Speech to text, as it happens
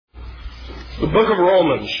The book of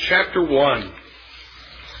Romans, chapter 1.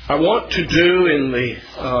 I want to do in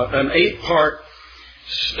an 8-part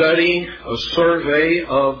study, a survey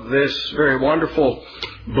of this very wonderful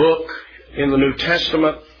book in the New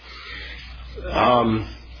Testament.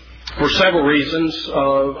 For several reasons.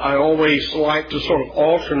 I always like to sort of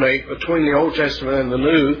alternate between the Old Testament and the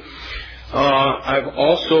New. I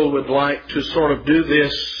also would like to sort of do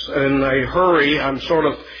this in a hurry. I'm sort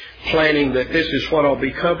of planning that this is what I'll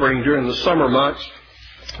be covering during the summer months.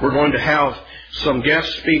 We're going to have some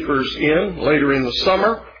guest speakers in later in the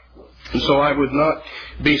summer, and so I would not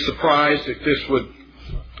be surprised if this would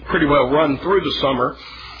pretty well run through the summer,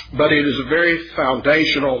 but it is a very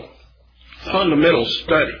foundational, fundamental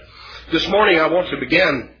study. This morning I want to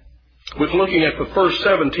begin with looking at the first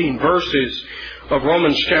 17 verses of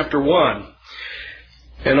Romans chapter 1,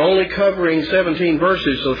 and only covering 17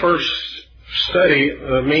 verses of the first study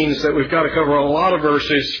means that we've got to cover a lot of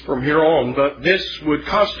verses from here on, but this would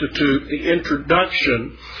constitute the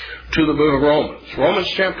introduction to the book of Romans. Romans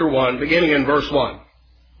chapter 1, beginning in verse 1.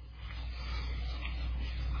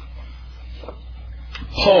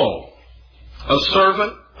 Paul, a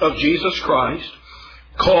servant of Jesus Christ,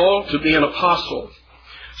 called to be an apostle,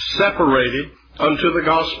 separated unto the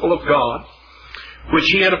gospel of God, which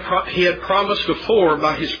he had promised afore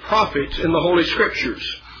by his prophets in the Holy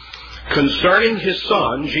Scriptures, concerning his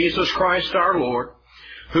Son, Jesus Christ our Lord,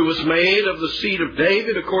 who was made of the seed of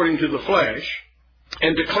David according to the flesh,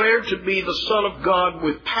 and declared to be the Son of God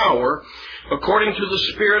with power, according to the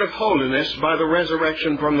Spirit of holiness, by the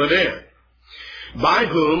resurrection from the dead, by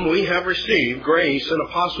whom we have received grace and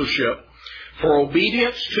apostleship for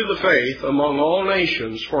obedience to the faith among all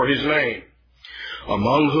nations for his name,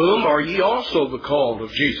 among whom are ye also the called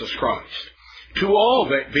of Jesus Christ, to all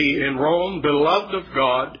that be in Rome, beloved of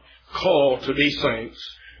God, called to be saints,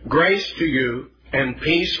 grace to you and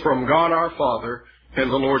peace from God our Father and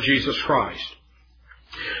the Lord Jesus Christ.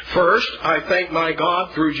 First, I thank my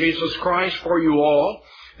God through Jesus Christ for you all,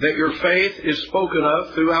 that your faith is spoken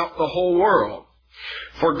of throughout the whole world.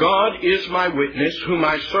 For God is my witness, whom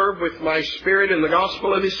I serve with my spirit in the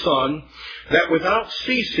gospel of his Son, that without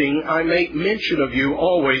ceasing I make mention of you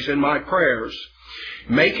always in my prayers,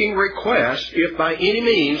 making request, if by any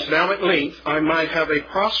means now at length I might have a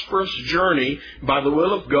prosperous journey by the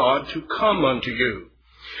will of God to come unto you.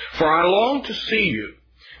 For I long to see you,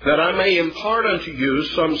 that I may impart unto you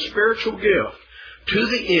some spiritual gift, to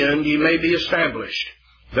the end ye may be established.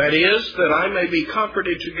 That is, that I may be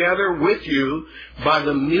comforted together with you by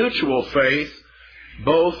the mutual faith,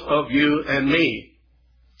 both of you and me.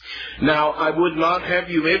 Now I would not have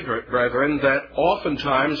you ignorant, brethren, that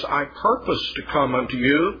oftentimes I purposed to come unto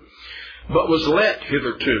you, but was let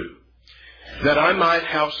hitherto, that I might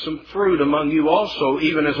have some fruit among you also,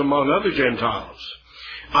 even as among other Gentiles.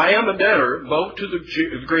 I am a debtor both to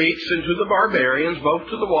the Greeks and to the barbarians, both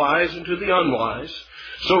to the wise and to the unwise.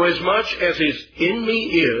 So as much as is in me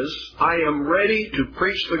is, I am ready to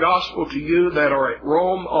preach the gospel to you that are at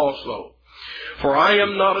Rome also. For I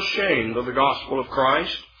am not ashamed of the gospel of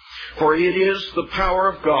Christ, for it is the power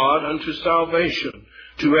of God unto salvation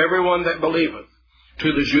to everyone that believeth,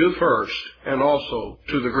 to the Jew first, and also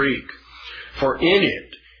to the Greek. For in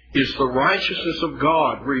it is the righteousness of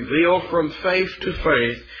God revealed from faith to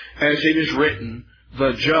faith, as it is written,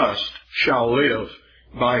 the just shall live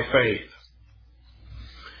by faith.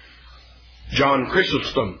 John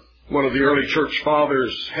Chrysostom, one of the early church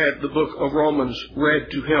fathers, had the book of Romans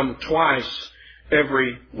read to him twice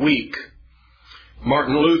every week.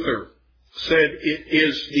 Martin Luther said it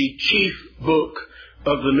is the chief book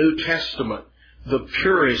of the New Testament, the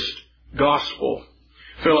purest gospel.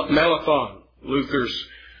 Philip Melanchthon, Luther's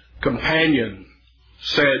companion,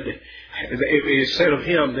 it is said of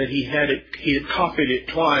him that he had copied it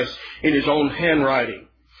twice in his own handwriting.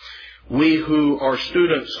 We who are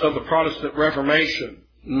students of the Protestant Reformation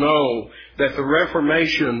know that the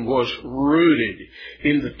Reformation was rooted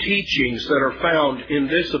in the teachings that are found in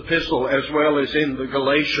this epistle as well as in the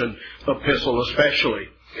Galatian epistle especially.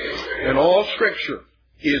 And all Scripture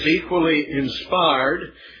is equally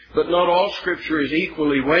inspired, but not all Scripture is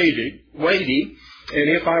equally weighty. And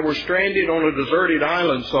if I were stranded on a deserted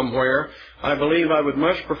island somewhere, I believe I would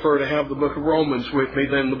much prefer to have the book of Romans with me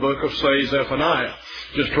than the book of, say, Zephaniah,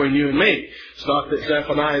 just between you and me. It's not that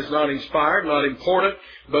Zephaniah is not inspired, not important,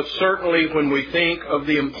 but certainly when we think of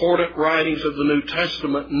the important writings of the New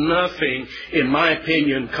Testament, nothing, in my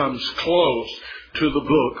opinion, comes close to the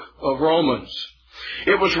book of Romans.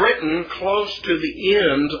 It was written close to the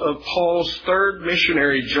end of Paul's third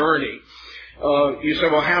missionary journey. You say,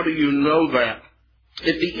 well, how do you know that?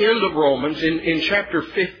 At the end of Romans, in chapter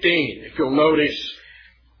 15, if you'll notice,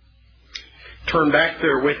 turn back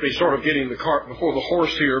there with me, sort of getting the cart before the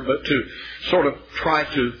horse here, but to sort of try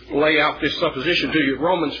to lay out this supposition to you.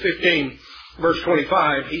 Romans 15, verse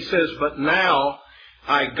 25, he says, "But now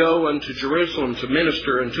I go unto Jerusalem to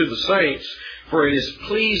minister unto the saints, for it has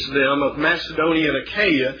pleased them of Macedonia and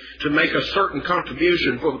Achaia to make a certain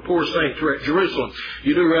contribution for the poor saints who are at Jerusalem."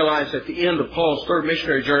 You do realize at the end of Paul's third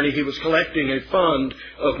missionary journey, he was collecting a fund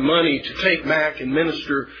of money to take back and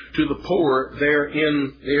minister to the poor there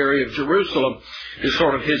in the area of Jerusalem. It's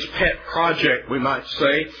sort of his pet project, we might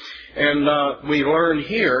say. And we learn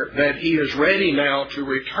here that he is ready now to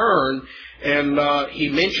return. And he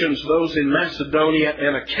mentions those in Macedonia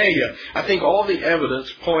and Achaia. I think all the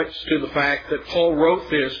evidence points to the fact that Paul wrote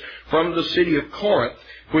this from the city of Corinth,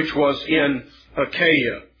 which was in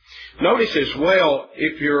Achaia. Notice as well,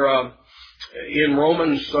 if you're in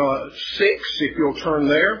Romans 6, if you'll turn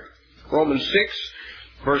there, Romans 6,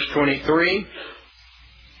 verse 23.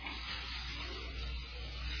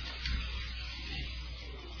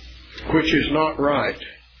 Which is not right.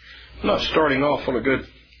 I'm not starting off on a good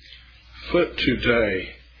foot today.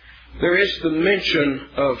 There is the mention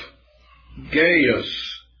of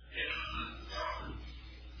Gaius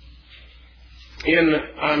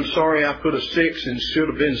I'm sorry, I put a 6 and should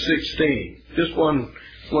have been 16. Just one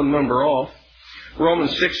number off.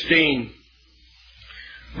 Romans 16,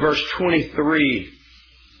 verse 23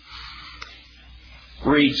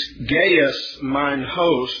 reads, "Gaius, mine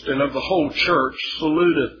host, and of the whole church,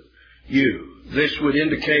 saluteth you." This would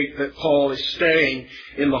indicate that Paul is staying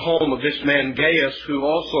in the home of this man Gaius, who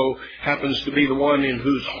also happens to be the one in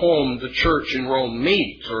whose home the church in Rome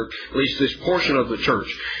meets, or at least this portion of the church.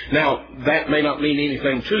 Now, that may not mean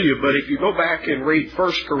anything to you, but if you go back and read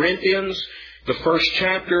 1 Corinthians, the first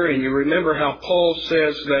chapter, and you remember how Paul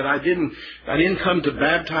says that I didn't come to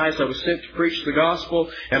baptize, I was sent to preach the gospel,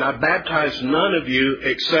 and I baptized none of you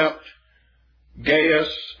except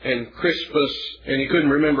Gaius and Crispus, and he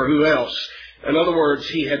couldn't remember who else. In other words,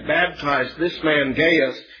 he had baptized this man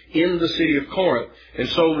Gaius in the city of Corinth, and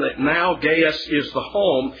so that now Gaius is the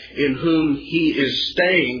home in whom he is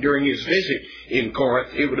staying during his visit in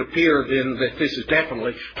Corinth. It would appear then that this is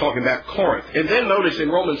definitely talking about Corinth. And then notice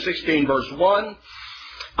in Romans 16, verse 1,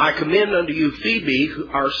 "I commend unto you Phoebe,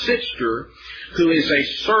 our sister, who is a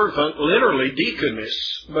servant," literally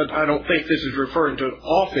deaconess, but I don't think this is referring to an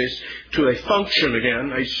office, to a function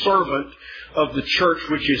again, a servant of the church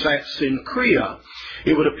which is at Cenchrea.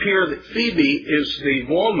 It would appear that Phoebe is the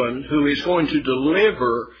woman who is going to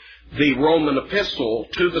deliver the Roman epistle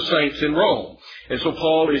to the saints in Rome. And so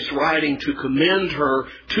Paul is writing to commend her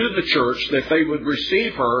to the church, that they would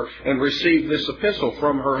receive her and receive this epistle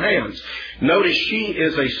from her hands. Notice she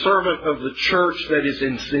is a servant of the church that is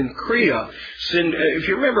in Cenchrea. If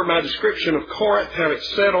you remember my description of Corinth, how it's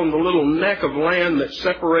set on the little neck of land that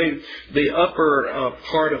separated the upper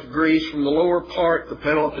part of Greece from the lower part, the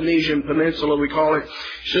Peloponnesian Peninsula we call it.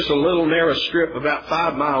 It's just a little narrow strip about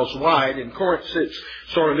 5 miles wide, and Corinth sits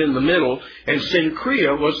sort of in the middle. And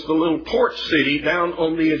Cenchrea was the little port city down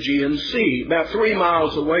on the Aegean Sea, about 3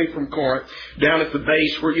 miles away from Corinth, down at the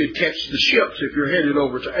base where you'd catch the ships if you're headed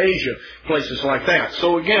over to Asia, places like that.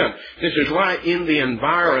 So again, this is right in the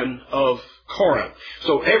environ of Corinth.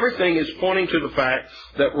 So everything is pointing to the fact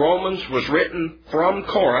that Romans was written from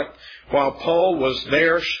Corinth while Paul was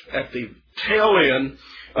there at the tail end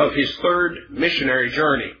of his third missionary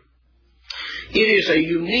journey. It is a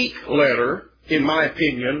unique letter, in my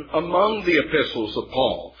opinion, among the epistles of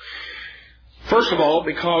Paul. First of all,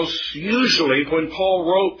 because usually when Paul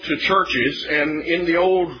wrote to churches, and in the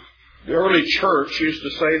early church used to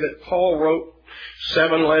say that Paul wrote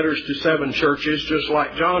 7 letters to 7 churches, just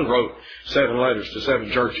like John wrote 7 letters to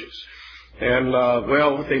 7 churches. And,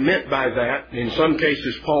 what they meant by that, in some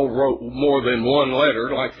cases Paul wrote more than one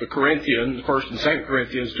letter, like the Corinthians, 1st and 2nd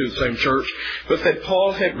Corinthians to the same church, but that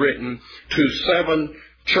Paul had written to 7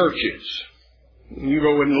 churches. You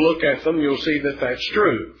go and look at them, you'll see that that's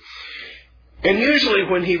true. And usually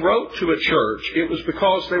when he wrote to a church, it was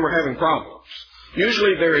because they were having problems.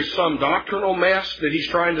 Usually there is some doctrinal mess that he's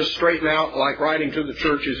trying to straighten out, like writing to the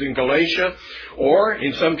churches in Galatia, or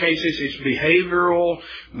in some cases it's behavioral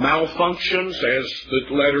malfunctions, as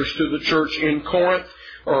the letters to the church in Corinth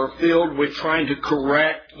are filled with trying to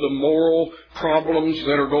correct the moral problems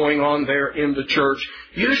that are going on there in the church.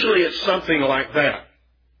 Usually it's something like that.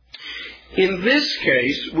 In this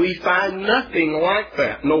case, we find nothing like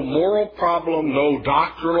that. No moral problem, no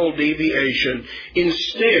doctrinal deviation.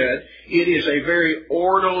 Instead, it is a very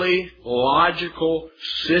orderly, logical,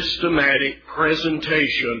 systematic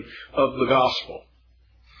presentation of the gospel.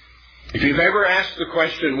 If you've ever asked the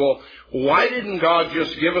question, well, why didn't God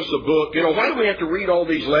just give us a book? Why do we have to read all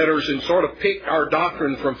these letters and sort of pick our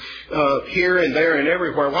doctrine from here and there and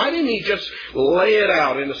everywhere? Why didn't He just lay it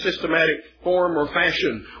out in a systematic form or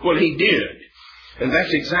fashion? Well, He did. And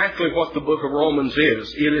that's exactly what the book of Romans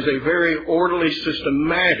is. It is a very orderly,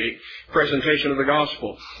 systematic presentation of the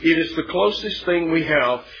gospel. It is the closest thing we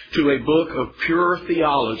have to a book of pure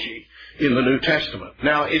theology in the New Testament.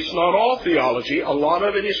 Now, it's not all theology. A lot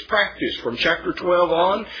of it is practice. From chapter 12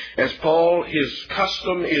 on, as Paul, his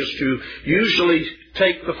custom is to usually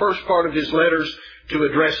take the first part of his letters to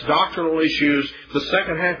address doctrinal issues, the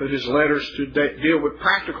second half of his letters to deal with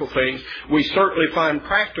practical things. We certainly find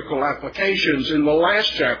practical applications in the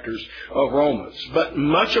last chapters of Romans. But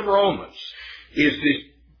much of Romans is the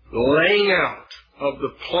laying out of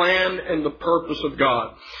the plan and the purpose of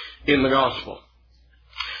God in the gospel.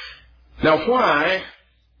 Now, why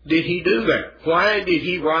did he do that? Why did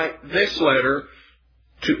he write this letter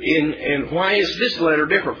and why is this letter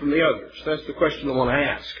different from the others? That's the question I want to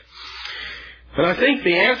ask. And I think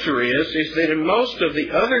the answer is that in most of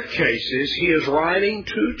the other cases, he is writing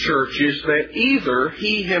to churches that either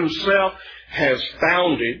he himself has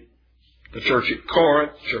founded, the church at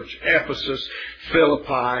Corinth, the church at Ephesus,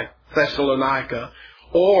 Philippi, Thessalonica,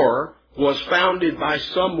 or was founded by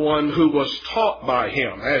someone who was taught by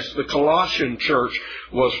him, as the Colossian church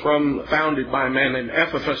was founded by a man in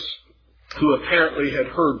Ephesus who apparently had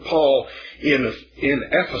heard Paul in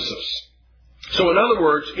Ephesus. So in other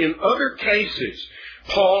words, in other cases,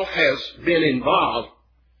 Paul has been involved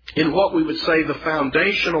in what we would say the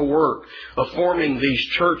foundational work of forming these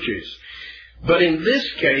churches. But in this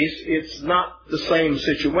case, it's not the same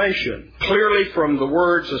situation. Clearly from the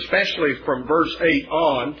words, especially from verse 8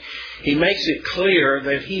 on, he makes it clear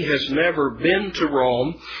that he has never been to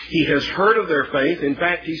Rome. He has heard of their faith. In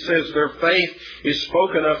fact, he says their faith is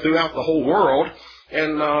spoken of throughout the whole world.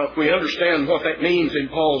 And if we understand what that means in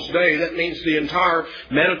Paul's day, that means the entire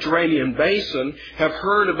Mediterranean basin have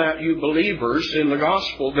heard about you believers in the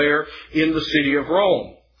gospel there in the city of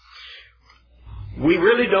Rome. We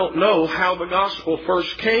really don't know how the gospel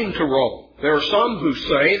first came to Rome. There are some who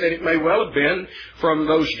say that it may well have been from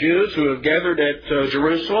those Jews who have gathered at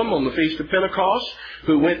Jerusalem on the Feast of Pentecost,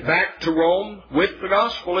 who went back to Rome with the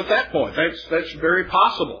gospel at that point. That's very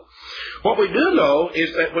possible. What we do know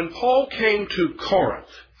is that when Paul came to Corinth,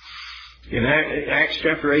 in Acts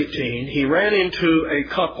chapter 18, he ran into a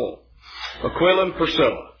couple, Aquila and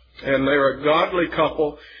Priscilla. And they're a godly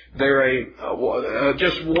couple. They're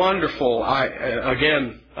just wonderful.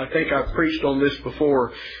 I think I've preached on this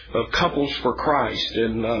before, of couples for Christ.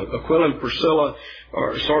 And Aquila and Priscilla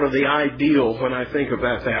are sort of the ideal when I think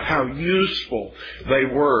about that, how useful they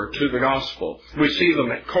were to the gospel. We see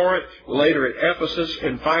them at Corinth, later at Ephesus,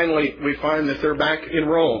 and finally we find that they're back in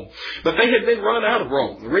Rome. But they had been run out of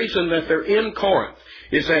Rome. The reason that they're in Corinth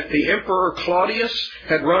is that the Emperor Claudius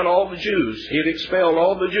had run all the Jews. He had expelled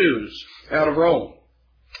all the Jews out of Rome.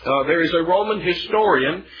 There is a Roman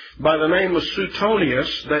historian by the name of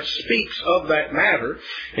Suetonius that speaks of that matter,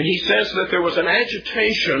 and he says that there was an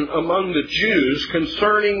agitation among the Jews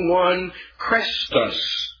concerning one Chrestus.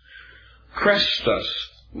 Chrestus.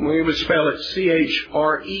 We would spell it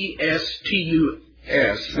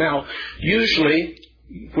Chrestus. Now, usually,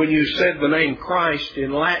 when you said the name Christ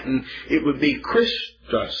in Latin, it would be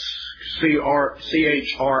Christus.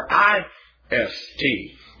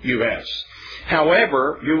 Christus.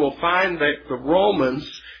 However, you will find that the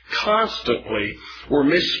Romans constantly were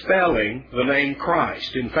misspelling the name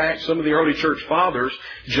Christ. In fact, some of the early church fathers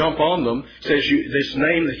jump on them, says this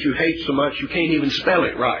name that you hate so much, you can't even spell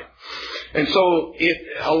it right. And so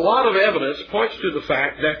a lot of evidence points to the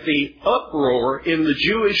fact that the uproar in the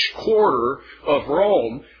Jewish quarter of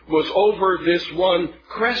Rome was over this one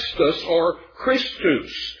Christus or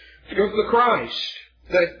Christus, the Christ.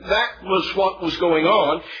 That was what was going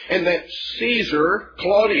on, and that Caesar,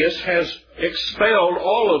 Claudius, has expelled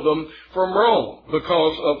all of them from Rome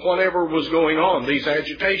because of whatever was going on, these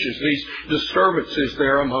agitations, these disturbances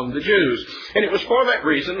there among the Jews. And it was for that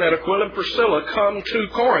reason that Aquila and Priscilla come to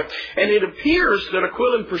Corinth. And it appears that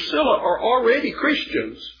Aquila and Priscilla are already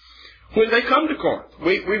Christians when they come to Corinth.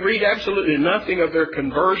 We read absolutely nothing of their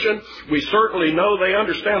conversion. We certainly know they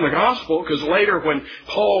understand the gospel, because later when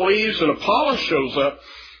Paul leaves and Apollos shows up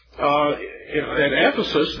at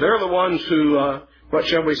Ephesus, they're the ones who, what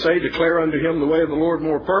shall we say, declare unto him the way of the Lord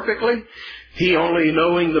more perfectly. He only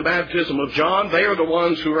knowing the baptism of John, they are the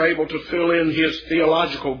ones who are able to fill in his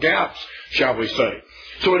theological gaps, shall we say.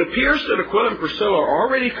 So it appears that Aquila and Priscilla are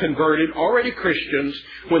already converted, already Christians,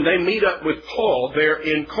 when they meet up with Paul there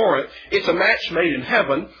in Corinth. It's a match made in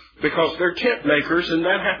heaven because they're tent makers, and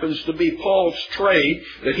that happens to be Paul's trade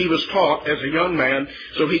that he was taught as a young man.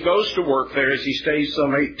 So he goes to work there as he stays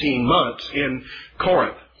some 18 months in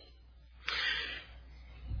Corinth.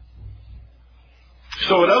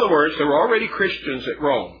 So in other words, there were already Christians at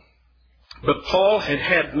Rome, but Paul had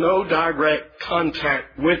had no direct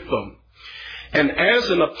contact with them. And as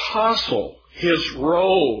an apostle, his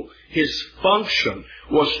role, his function,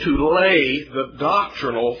 was to lay the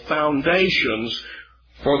doctrinal foundations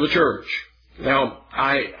for the church. Now,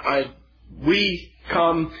 we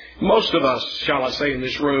come, most of us, shall I say, in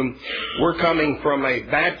this room, we're coming from a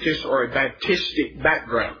Baptist or a Baptistic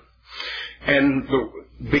background. And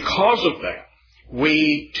because of that,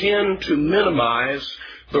 we tend to minimize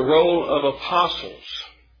the role of apostles.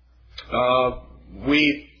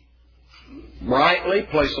 We rightly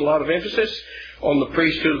place a lot of emphasis on the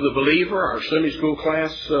priesthood of the believer. Our Sunday school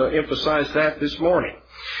class emphasized that this morning.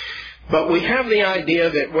 But we have the idea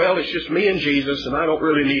that, well, it's just me and Jesus and I don't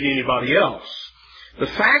really need anybody else. The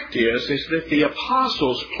fact is that the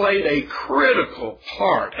apostles played a critical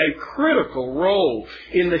part, a critical role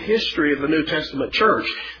in the history of the New Testament church.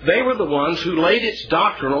 They were the ones who laid its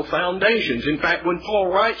doctrinal foundations. In fact, when Paul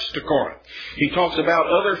writes to Corinth, he talks about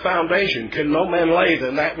other foundation. Can no man lay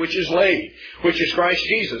than that which is laid, which is Christ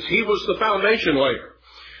Jesus. He was the foundation layer.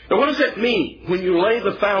 Now, what does that mean when you lay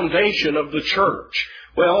the foundation of the church?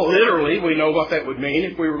 Well, literally, we know what that would mean.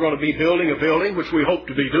 If we were going to be building a building, which we hope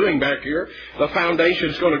to be doing back here, the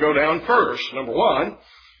foundation's going to go down first. Number one,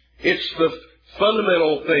 it's the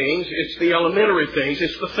fundamental things, it's the elementary things,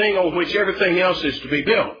 it's the thing on which everything else is to be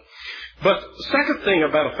built. But the second thing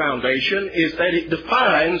about a foundation is that it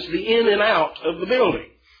defines the in and out of the building.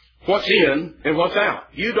 What's in and what's out.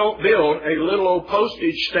 You don't build a little old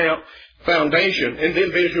postage stamp foundation and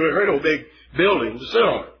then build you a great old big building to sit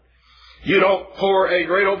on it. You don't pour a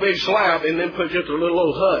great old big slab and then put just a little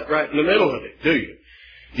old hut right in the middle of it, do you?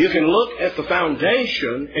 You can look at the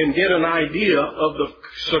foundation and get an idea of the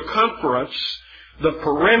circumference, the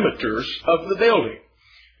perimeters of the building.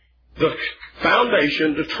 The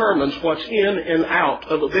foundation determines what's in and out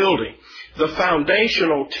of a building. The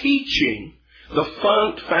foundational teaching,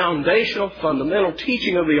 fundamental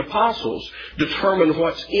teaching of the apostles determine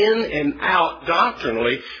what's in and out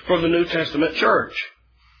doctrinally for the New Testament church.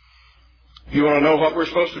 You want to know what we're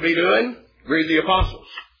supposed to be doing? Read the apostles.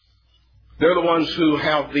 They're the ones who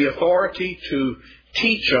have the authority to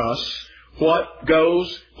teach us what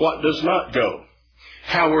goes, what does not go.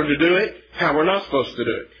 How we're to do it, how we're not supposed to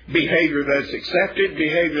do it. Behavior that's accepted,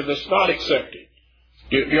 behavior that's not accepted.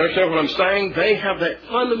 You understand what I'm saying? They have that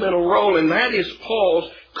fundamental role, and that is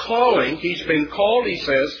Paul's calling. He's been called, he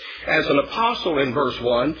says, as an apostle in verse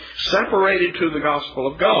 1, separated to the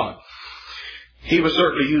gospel of God. He was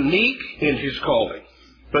certainly unique in his calling,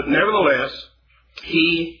 but nevertheless,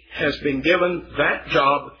 he has been given that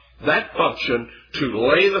job, that function, to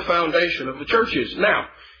lay the foundation of the churches. Now,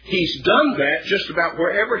 he's done that just about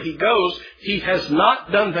wherever he goes. He has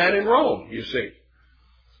not done that in Rome, you see.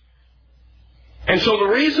 And so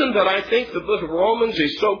the reason that I think the book of Romans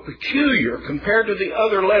is so peculiar compared to the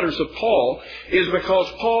other letters of Paul is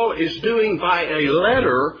because Paul is doing by a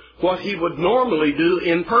letter what he would normally do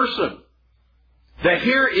in person. That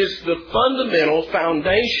here is the fundamental,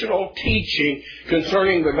 foundational teaching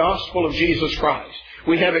concerning the gospel of Jesus Christ.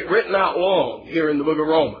 We have it written out long here in the book of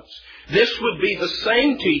Romans. This would be the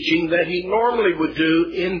same teaching that he normally would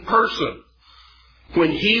do in person,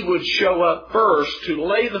 when he would show up first to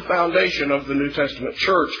lay the foundation of the New Testament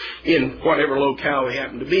church in whatever locale he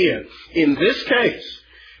happened to be in. In this case,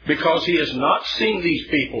 because he has not seen these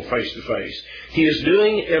people face to face, he is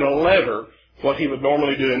doing in a letter what he would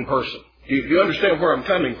normally do in person. You understand where I'm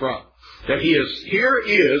coming from? That here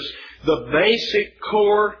is the basic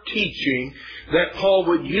core teaching that Paul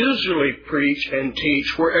would usually preach and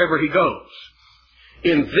teach wherever he goes.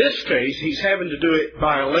 In this case, he's having to do it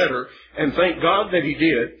by a letter, and thank God that he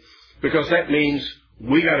did, because that means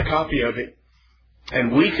we got a copy of it,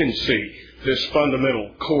 and we can see this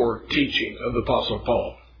fundamental core teaching of the Apostle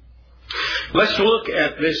Paul. Let's look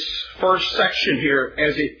at this first section here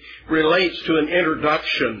as it relates to an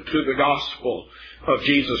introduction to the gospel of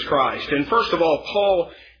Jesus Christ. And first of all,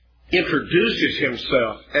 Paul introduces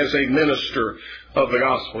himself as a minister of the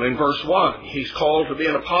gospel. In verse 1, he's called to be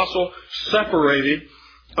an apostle separated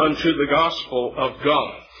unto the gospel of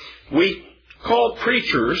God. We call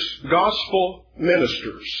preachers gospel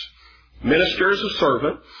ministers. Minister is a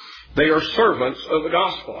servant. They are servants of the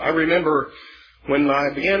gospel. I remember when I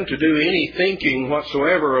began to do any thinking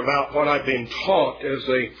whatsoever about what I've been taught as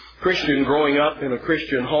a Christian growing up in a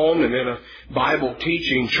Christian home and in a Bible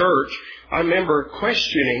teaching church, I remember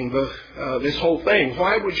questioning this whole thing.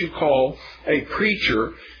 Why would you call a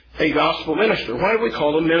preacher a gospel minister? Why do we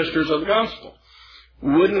call them ministers of the gospel?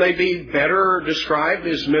 Wouldn't they be better described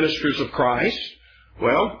as ministers of Christ?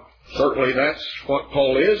 Well, certainly that's what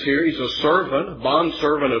Paul is here. He's a servant, a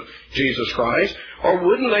bondservant of Jesus Christ. Or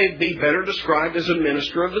wouldn't they be better described as a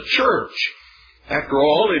minister of the church? After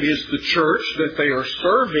all, it is the church that they are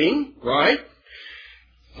serving, right?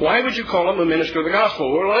 Why would you call them a minister of the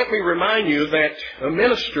gospel? Well, let me remind you that a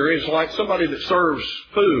minister is like somebody that serves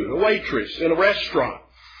food, a waitress in a restaurant.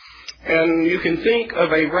 And you can think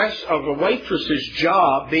of a waitress's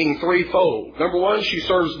job being threefold. Number one, she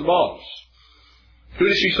serves the boss. Who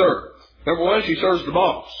does she serve? Number one, she serves the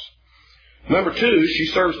boss. Number two, she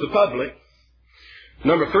serves the public.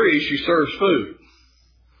 Number three, she serves food.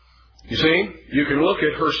 You see, you can look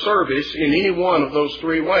at her service in any one of those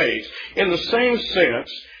three ways. In the same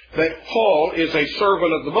sense that Paul is a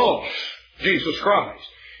servant of the boss, Jesus Christ.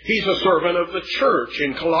 He's a servant of the church.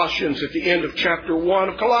 In Colossians, at the end of chapter 1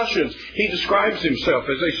 of Colossians, he describes himself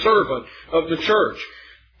as a servant of the church.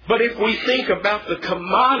 But if we think about the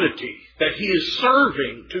commodity that he is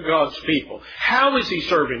serving to God's people, how is he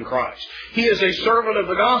serving Christ? He is a servant of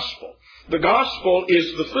the gospel. The gospel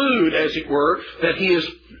is the food, as it were, that he is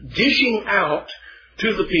dishing out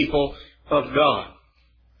to the people of God.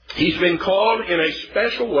 He's been called in a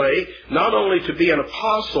special way, not only to be an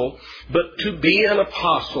apostle, but to be an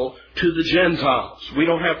apostle to the Gentiles. We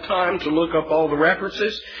don't have time to look up all the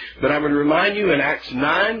references, but I would remind you in Acts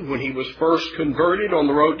 9, when he was first converted on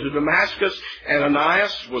the road to Damascus,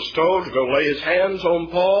 Ananias was told to go lay his hands on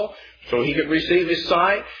Paul so he could receive his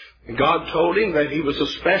sight. And God told him that he was a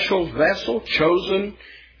special vessel chosen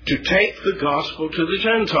to take the gospel to the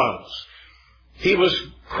Gentiles. He was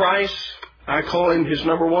Christ's, I call him his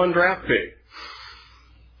number one draft pick.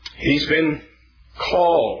 He's been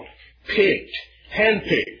called, picked,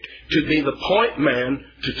 handpicked to be the point man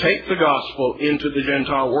to take the gospel into the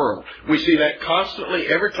Gentile world. We see that constantly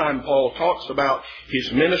every time Paul talks about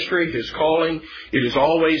his ministry, his calling. It is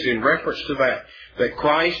always in reference to that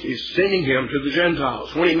Christ is sending him to the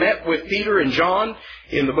Gentiles. When he met with Peter and John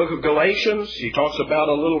in the book of Galatians, he talks about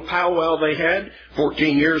a little powwow they had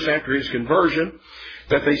 14 years after his conversion,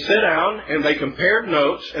 that they sat down and they compared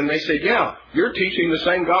notes and they said, yeah, you're teaching the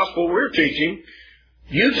same gospel we're teaching.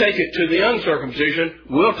 You take it to the uncircumcision,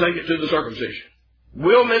 we'll take it to the circumcision.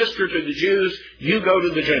 We'll minister to the Jews, you go to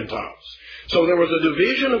the Gentiles. So there was a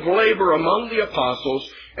division of labor among the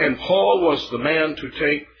apostles, and Paul was the man to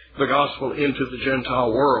take the gospel into the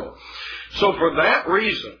Gentile world. So for that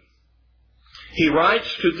reason, he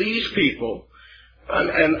writes to these people,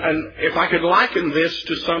 and if I could liken this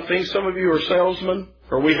to something, some of you are salesmen,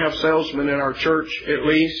 or we have salesmen in our church at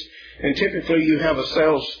least, and typically you have a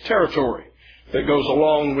sales territory that goes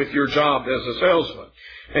along with your job as a salesman.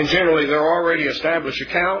 And generally there are already established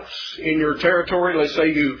accounts in your territory. Let's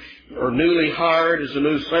say you are newly hired as a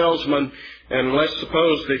new salesman, and let's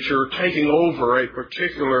suppose that you're taking over a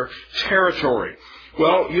particular territory.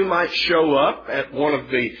 Well, you might show up at one of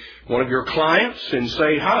your clients and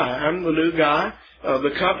say, hi, I'm the new guy.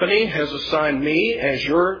 The company has assigned me as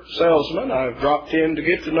your salesman. I've dropped in to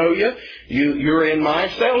get to know you. You're in my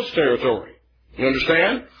sales territory. You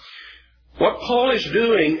understand? What Paul is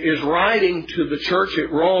doing is writing to the church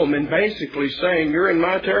at Rome and basically saying, you're in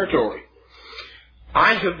my territory.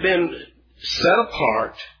 I have been set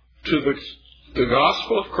apart to the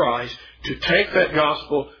gospel of Christ to take that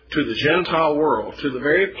gospel to the Gentile world, to the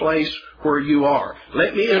very place where you are.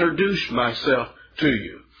 Let me introduce myself to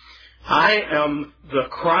you. I am the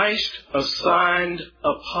Christ-assigned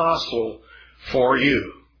apostle for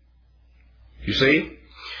you. You see?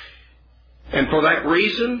 And for that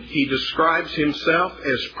reason, he describes himself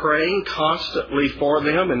as praying constantly for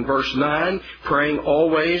them. In verse 9, praying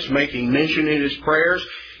always, making mention in his prayers.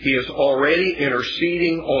 He is already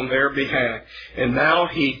interceding on their behalf. And now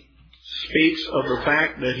he speaks of the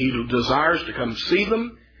fact that he desires to come see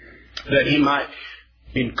them, that he might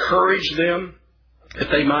encourage them,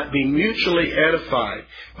 that they might be mutually edified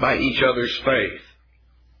by each other's faith.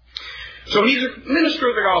 So he's a minister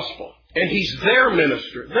of the gospel, and he's their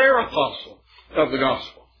minister, their apostle of the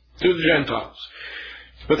gospel to the Gentiles.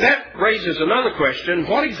 But that raises another question.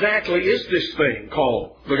 What exactly is this thing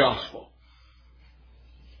called the gospel?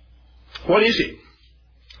 What is it?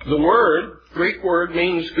 The Greek word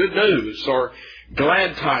means good news or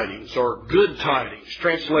glad tidings or good tidings,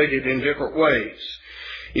 translated in different ways.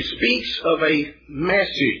 It speaks of a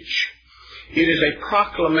message. It is a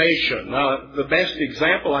proclamation. Now, the best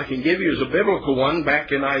example I can give you is a biblical one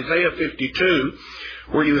back in Isaiah 52,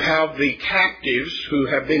 where you have the captives who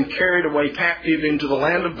have been carried away captive into the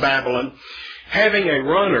land of Babylon, having a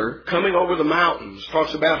runner coming over the mountains.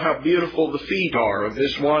 Talks about how beautiful the feet are of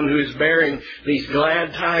this one who is bearing these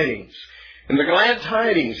glad tidings. And the glad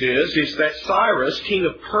tidings is that Cyrus, king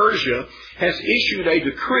of Persia, has issued a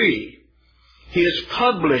decree. He has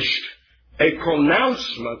published a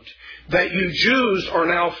pronouncement that you Jews are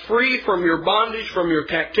now free from your bondage, from your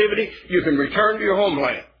captivity. You can return to your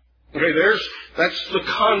homeland. Okay, that's the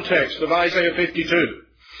context of Isaiah 52.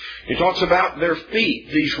 He talks about their feet,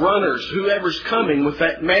 these runners, whoever's coming with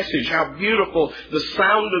that message, how beautiful the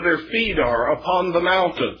sound of their feet are upon the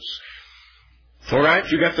mountains. All right,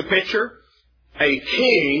 you got the picture? A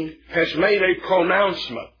king has made a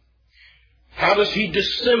pronouncement. How does he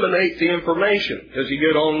disseminate the information? Does he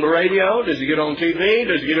get on the radio? Does he get on TV?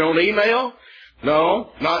 Does he get on email?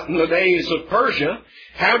 No, not in the days of Persia.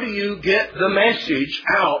 How do you get the message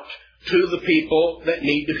out to the people that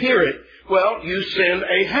need to hear it? Well, you send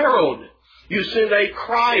a herald. You send a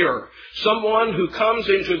crier, someone who comes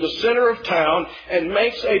into the center of town and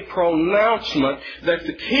makes a pronouncement that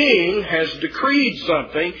the king has decreed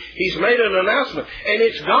something. He's made an announcement, and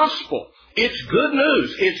it's gospel. It's good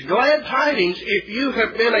news. It's glad tidings if you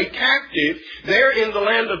have been a captive there in the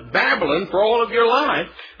land of Babylon for all of your life,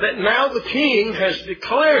 that now the king has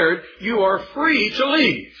declared you are free to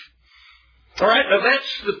leave. All right, now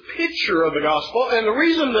that's the picture of the gospel, and the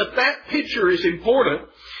reason that picture is important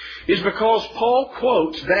is because Paul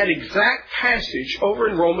quotes that exact passage over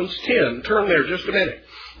in Romans 10. Turn there just a minute.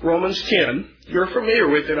 Romans 10. You're familiar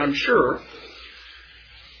with it, I'm sure.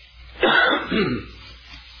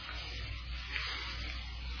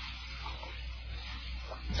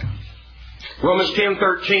 Romans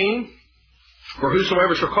 10:13. For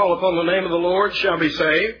whosoever shall call upon the name of the Lord shall be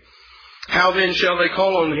saved. How then shall they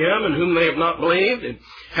call on him in whom they have not believed? And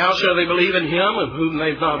how shall they believe in him in whom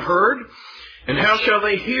they have not heard? And how shall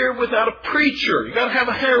they hear without a preacher? You've got to have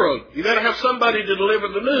a herald. You've got to have somebody to deliver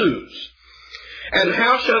the news. And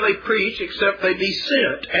how shall they preach except they be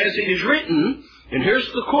sent? As it is written, and here's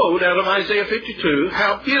the quote out of Isaiah 52,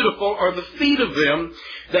 how beautiful are the feet of them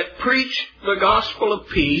that preach the gospel of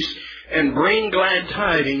peace and bring glad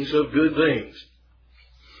tidings of good things.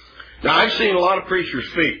 Now, I've seen a lot of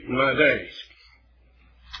preachers' feet in my days.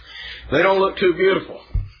 They don't look too beautiful.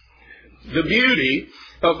 The beauty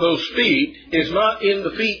of those feet is not in the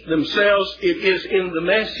feet themselves. It is in the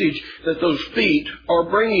message that those feet are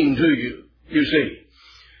bringing to you, you see.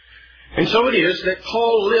 And so it is that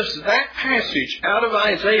Paul lifts that passage out of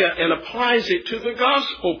Isaiah and applies it to the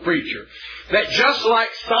gospel preacher. That just like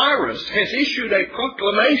Cyrus has issued a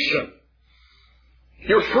proclamation,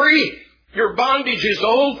 you're free, your bondage is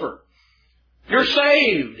over, you're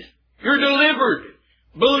saved, you're delivered,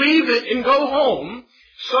 believe it and go home.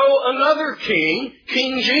 So another king,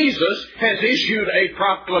 King Jesus, has issued a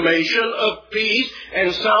proclamation of peace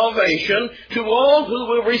and salvation to all who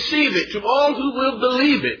will receive it, to all who will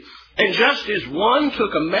believe it. And just as one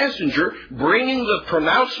took a messenger bringing the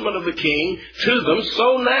pronouncement of the king to them,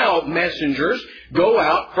 so now messengers go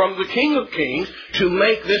out from the King of Kings to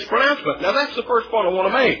make this pronouncement. Now that's the first point I want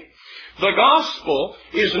to make. The gospel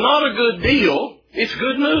is not a good deal, it's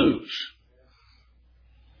good news.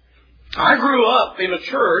 I grew up in a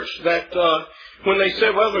church that when they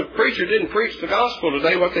said, well, the preacher didn't preach the gospel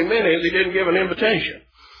today, what they meant is he didn't give an invitation.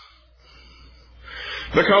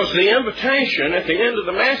 Because the invitation at the end of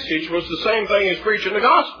the message was the same thing as preaching the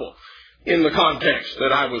gospel in the context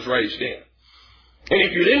that I was raised in. And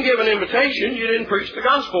if you didn't give an invitation, you didn't preach the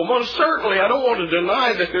gospel. Most certainly, I don't want to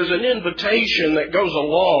deny that there's an invitation that goes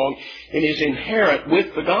along and is inherent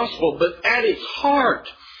with the gospel. But at its heart,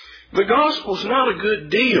 the gospel's not a good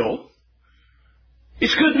deal.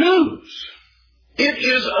 It's good news. It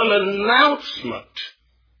is an announcement.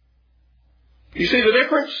 You see the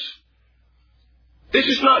difference? This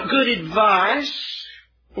is not good advice,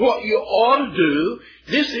 what you ought to do.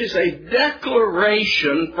 This is a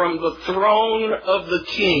declaration from the throne of the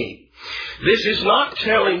King. This is not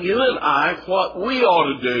telling you and I what we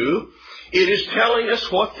ought to do. It is telling us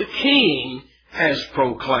what the King has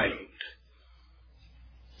proclaimed.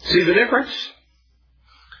 See the difference?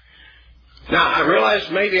 Now, I realize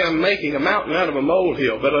maybe I'm making a mountain out of a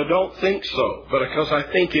molehill, but I don't think so. But because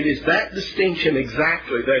I think it is that distinction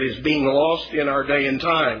exactly that is being lost in our day and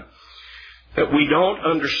time. That we don't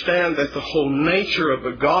understand that the whole nature of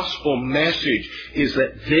the gospel message is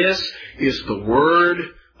that this is the word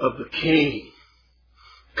of the King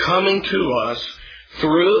coming to us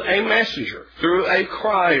through a messenger, through a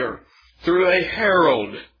crier, through a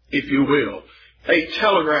herald. if you will, a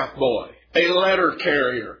telegraph boy, a letter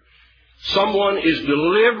carrier. Someone is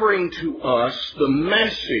delivering to us the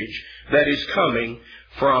message that is coming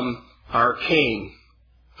from our King.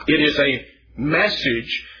 It is a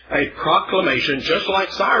message, a proclamation, just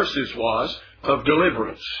like Cyrus's was, of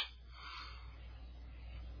deliverance.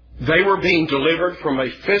 They were being delivered from a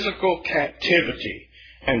physical captivity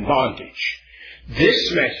and bondage.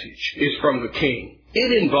 This message is from the King.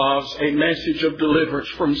 It involves a message of deliverance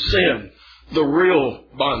from sin, the real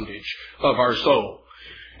bondage of our soul.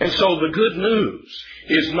 And so the good news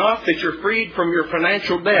is not that you're freed from your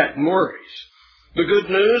financial debt and worries. The good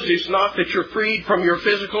news is not that you're freed from your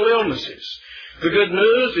physical illnesses. The good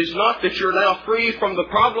news is not that you're now free from the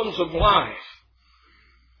problems of life.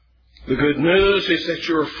 The good news is that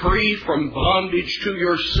you're free from bondage to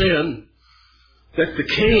your sin, that the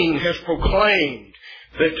King has proclaimed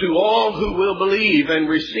that to all who will believe and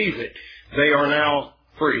receive it, they are now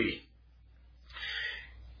free.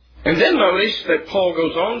 And then notice that Paul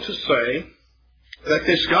goes on to say that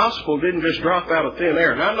this gospel didn't just drop out of thin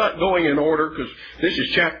air. And I'm not going in order because this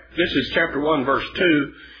is chapter 1, verse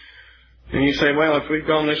 2. And you say, well, if we've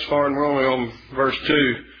gone this far and we're only on verse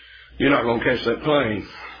 2, you're not going to catch that plane.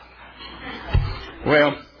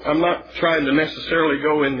 Well, I'm not trying to necessarily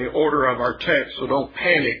go in the order of our text, so don't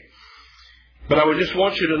panic. But I would just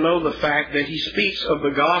want you to know the fact that he speaks of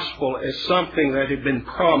the gospel as something that had been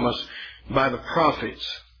promised by the prophets.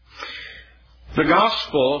 The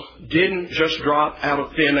gospel didn't just drop out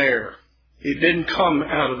of thin air. It didn't come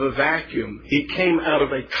out of a vacuum. It came out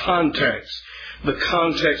of a context, the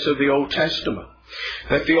context of the Old Testament.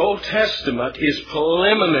 That the Old Testament is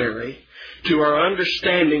preliminary to our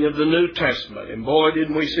understanding of the New Testament. And boy,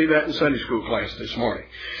 didn't we see that in Sunday school class this morning.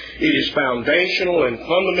 It is foundational and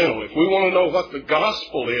fundamental. If we want to know what the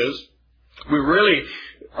gospel is,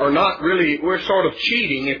 we're sort of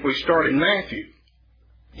cheating if we start in Matthew.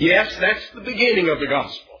 Yes, that's the beginning of the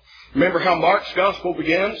gospel. Remember how Mark's gospel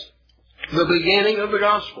begins? The beginning of the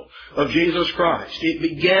gospel of Jesus Christ. It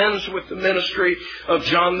begins with the ministry of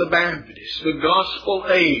John the Baptist. The gospel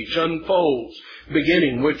age unfolds,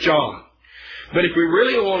 beginning with John. But if we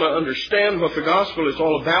really want to understand what the gospel is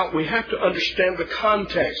all about, we have to understand the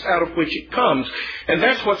context out of which it comes. And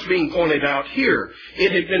that's what's being pointed out here.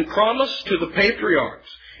 It had been promised to the patriarchs.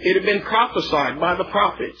 It had been prophesied by the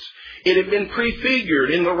prophets. It had been prefigured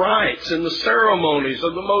in the rites and the ceremonies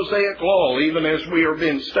of the Mosaic Law, even as we have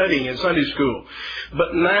been studying in Sunday school.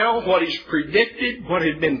 But now what is predicted, what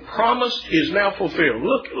had been promised, is now fulfilled.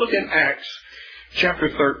 Look in Acts chapter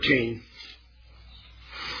 13.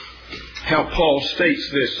 How Paul states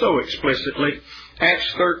this so explicitly.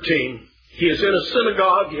 Acts 13. He is in a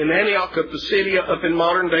synagogue in Antioch of Pisidia up in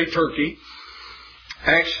modern-day Turkey.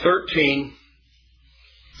 Acts 13,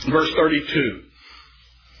 verse 32.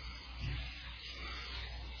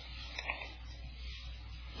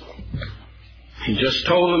 He just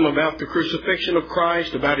told them about the crucifixion of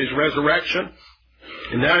Christ, about His resurrection.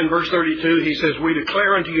 And now in verse 32 he says, we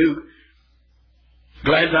declare unto you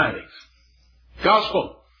glad tidings.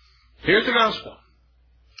 Gospel. Here's the gospel.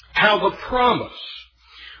 How the promise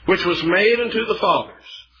which was made unto the fathers,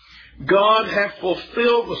 God hath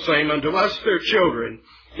fulfilled the same unto us their children,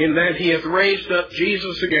 in that He hath raised up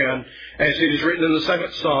Jesus again, as it is written in the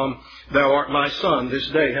 2nd Psalm, Thou art my Son, this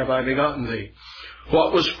day have I begotten thee.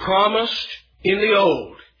 What was promised in the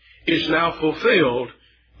old is now fulfilled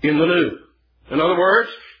in the new. In other words,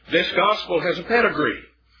 this gospel has a pedigree.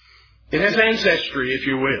 It has ancestry, if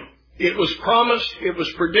you will. It was promised, it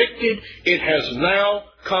was predicted, it has now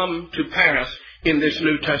come to pass in this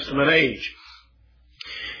New Testament age.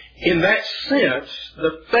 In that sense,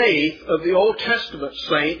 the faith of the Old Testament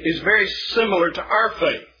saint is very similar to our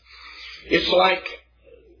faith. It's like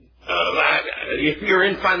if you're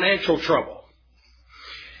in financial trouble,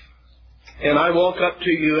 and I walk up to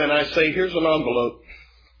you and I say, here's an envelope.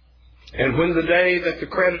 And when the day that the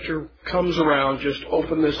creditor comes around, just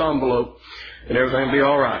open this envelope and everything will be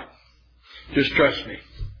all right. Just trust me.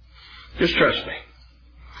 Just trust me.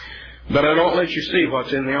 But I don't let you see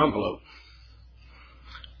what's in the envelope.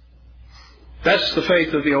 That's the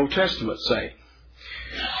faith of the Old Testament saint.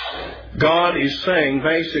 God is saying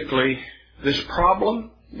basically, this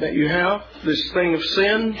problem that you have, this thing of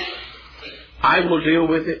sin, I will deal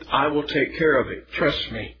with it. I will take care of it.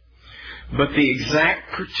 Trust me. But the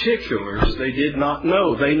exact particulars they did not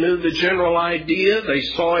know. They knew the general idea. They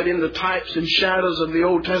saw it in the types and shadows of the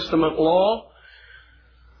Old Testament law.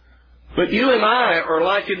 But you and I are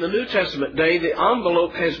like in the New Testament day. The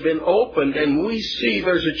envelope has been opened and we see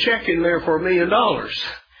there's a check in there for $1 million.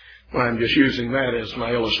 Well, I'm just using that as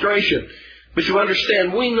my illustration. But you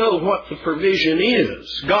understand, we know what the provision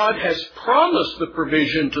is. God has promised the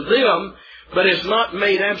provision to them, but has not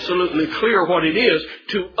made absolutely clear what it is.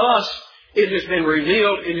 To us, it has been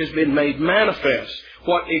revealed, it has been made manifest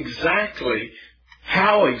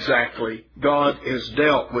how exactly God has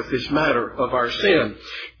dealt with this matter of our sin.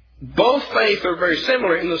 Both faiths are very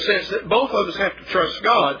similar in the sense that both of us have to trust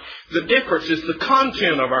God. The difference is the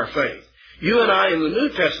content of our faith. You and I in the New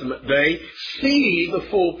Testament day see the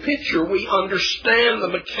full picture. We understand the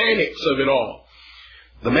mechanics of it all.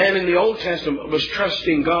 The man in the Old Testament was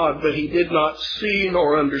trusting God, but he did not see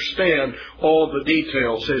nor understand all the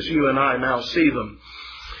details as you and I now see them.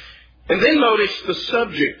 And then notice the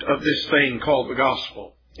subject of this thing called the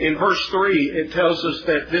gospel. In verse 3, it tells us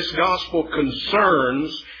that this gospel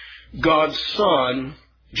concerns God's Son,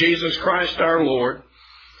 Jesus Christ our Lord.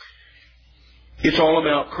 It's all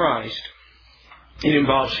about Christ. It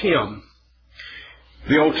involves Him.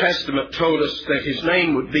 The Old Testament told us that His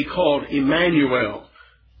name would be called Emmanuel,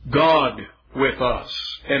 God with us.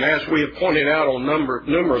 And as we have pointed out on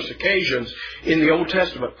numerous occasions, in the Old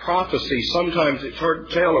Testament prophecy, sometimes it's hard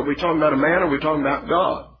to tell, are we talking about a man or are we talking about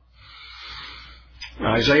God?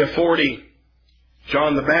 Isaiah 40,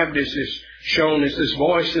 John the Baptist is shown as this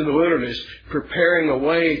voice in the wilderness, preparing a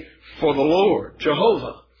way for the Lord,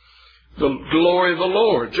 Jehovah. The glory of the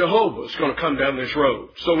Lord, Jehovah, is going to come down this road.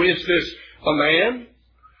 So is this a man?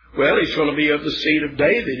 Well, he's going to be of the seed of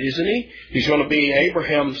David, isn't he? He's going to be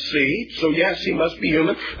Abraham's seed. So yes, he must be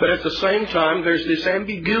human. But at the same time, there's this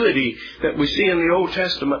ambiguity that we see in the Old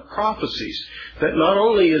Testament prophecies. That not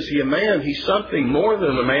only is he a man, he's something more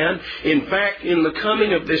than a man. In fact, in the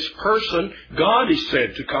coming of this person, God is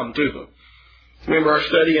said to come to them. Remember our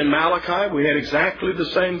study in Malachi? We had exactly the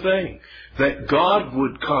same thing. That God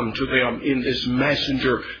would come to them in this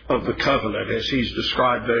messenger of the covenant, as he's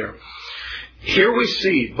described there. Here we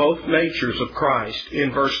see both natures of Christ.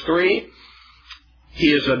 In verse 3,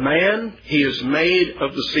 He is a man. He is made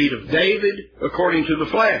of the seed of David according to the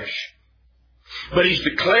flesh. But He's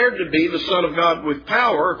declared to be the Son of God with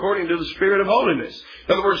power according to the Spirit of holiness.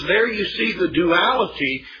 In other words, there you see the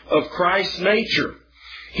duality of Christ's nature.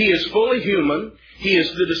 He is fully human. He's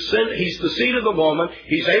the seed of the woman.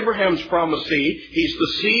 He's Abraham's promised seed. He's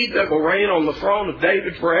the seed that will reign on the throne of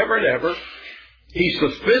David forever and ever. He's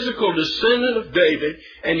the physical descendant of David,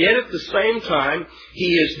 and yet at the same time,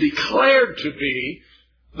 He is declared to be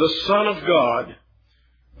the Son of God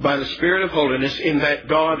by the Spirit of holiness, in that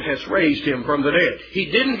God has raised Him from the dead. He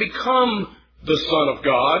didn't become the Son of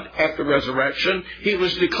God at the resurrection. He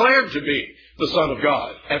was declared to be the Son of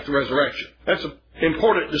God at the resurrection. That's an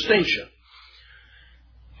important distinction.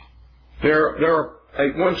 There are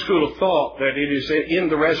one school of thought that it is in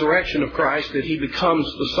the resurrection of Christ that He becomes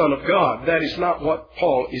the Son of God. That is not what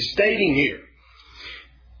Paul is stating here.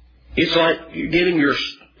 It's like getting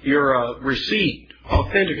your receipt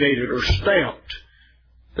authenticated or stamped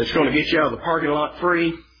that's going to get you out of the parking lot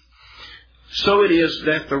free. So it is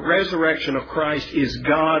that the resurrection of Christ is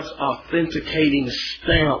God's authenticating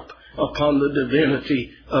stamp upon the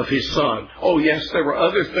divinity of His Son. Oh yes, there were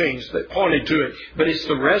other things that pointed to it, but it's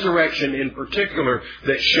the resurrection in particular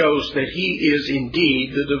that shows that He is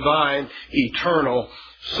indeed the divine, eternal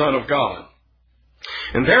Son of God.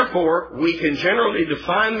 And therefore, we can generally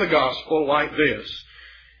define the gospel like this.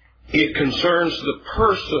 It concerns the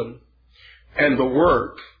person and the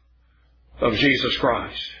work of Jesus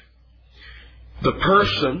Christ. The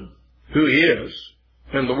person, who He is,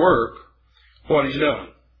 and the work, what He's done.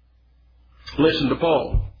 Listen to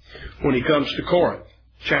Paul when he comes to Corinth.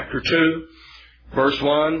 Chapter 2, verse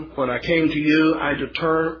 1, When I came to you, I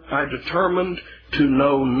determined to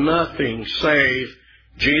know nothing save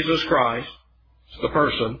Jesus Christ, the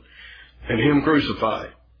person, and Him crucified.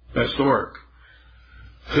 That's the work.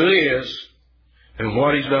 Who He is and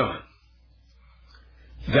what He's done.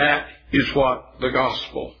 That is what the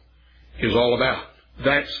gospel is all about.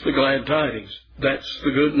 That's the glad tidings. That's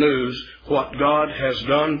the good news, what God has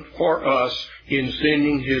done for us in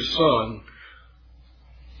sending His Son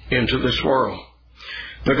into this world.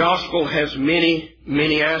 The gospel has many,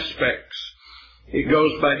 many aspects. It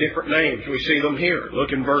goes by different names. We see them here.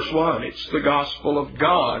 Look in verse 1. It's the gospel of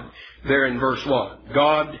God there in verse 1.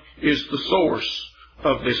 God is the source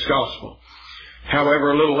of this gospel.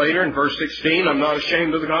 However, a little later in verse 16, I'm not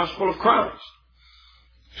ashamed of the gospel of Christ.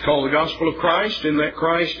 It's called the gospel of Christ, in that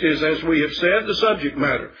Christ is, as we have said, the subject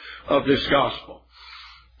matter of this gospel.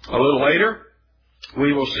 A little later,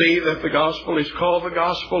 we will see that the gospel is called the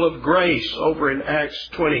gospel of grace over in Acts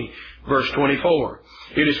 20, verse 24.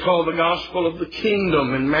 It is called the gospel of the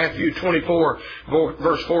kingdom in Matthew 24,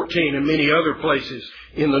 verse 14, and many other places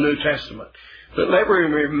in the New Testament. But let me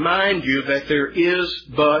remind you that there is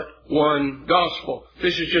but one gospel.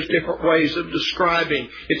 This is just different ways of describing.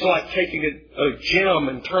 It's like taking a gem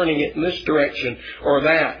and turning it in this direction or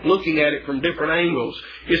that, looking at it from different angles.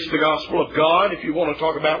 It's the gospel of God if you want to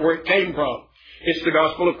talk about where it came from. It's the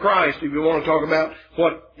gospel of Christ if you want to talk about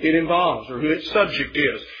what it involves or who its subject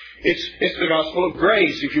is. It's the gospel of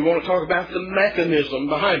grace if you want to talk about the mechanism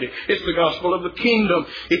behind it. It's the gospel of the kingdom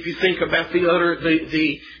if you think about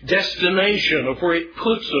the destination of where it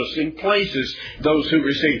puts us in places, those who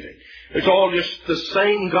receive it. It's all just the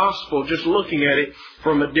same gospel, just looking at it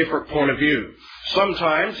from a different point of view.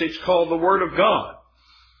 Sometimes it's called the Word of God.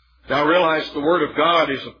 Now I realize the Word of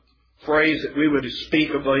God is a phrase that we would speak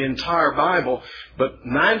of the entire Bible, but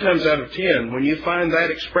 9 times out of 10, when you find that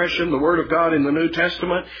expression, the Word of God in the New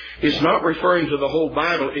Testament, it's not referring to the whole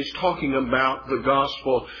Bible, it's talking about the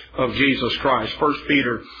gospel of Jesus Christ. 1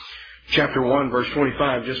 Peter chapter 1, verse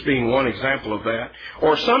 25, just being one example of that.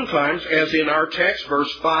 Or sometimes, as in our text,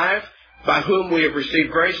 verse 5, by whom we have received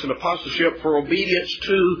grace and apostleship for obedience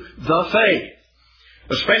to the faith.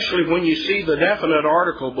 Especially when you see the definite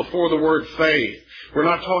article before the word faith. We're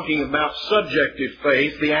not talking about subjective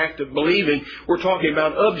faith, the act of believing. We're talking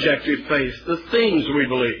about objective faith, the things we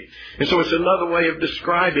believe. And so it's another way of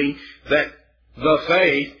describing that the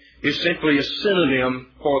faith is simply a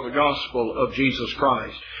synonym for the gospel of Jesus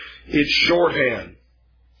Christ. It's shorthand.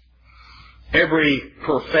 Every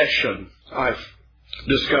profession I've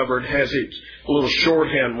discovered has its little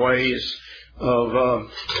shorthand ways of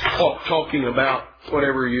talking about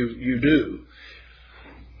whatever you do.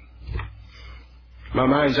 My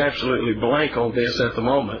mind's absolutely blank on this at the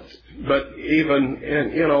moment. But even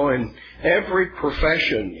in every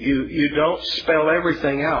profession, you don't spell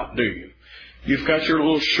everything out, do you? You've got your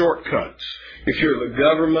little shortcuts. If you're the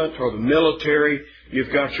government or the military,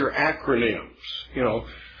 you've got your acronyms.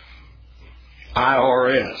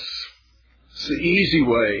 IRS. It's the easy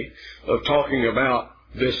way of talking about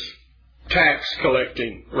this tax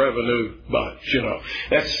collecting revenue bunch,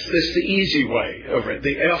 That's the easy way of it.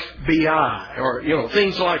 The FBI or,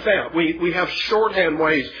 things like that. We have shorthand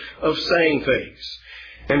ways of saying things.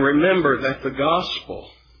 And remember that the gospel,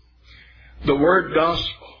 the word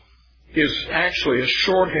gospel, is actually a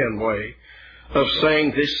shorthand way of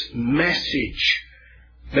saying this message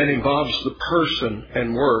that involves the person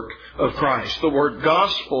and work of Christ. The word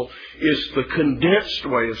gospel is the condensed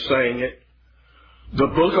way of saying it. The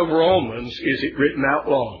book of Romans is it written out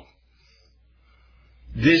long.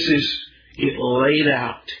 This is it laid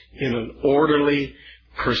out in an orderly,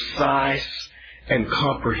 precise, and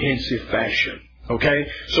comprehensive fashion. Okay?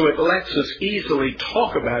 So it lets us easily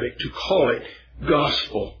talk about it to call it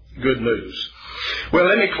gospel good news. Well,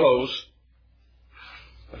 let me close.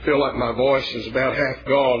 I feel like my voice is about half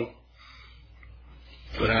gone,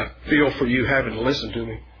 but I feel for you having to listen to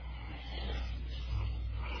me.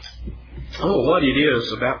 Oh, what it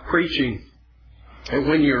is about preaching. And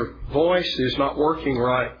when your voice is not working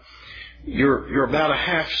right, you're about a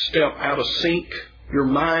half step out of sync. Your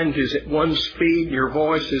mind is at one speed, your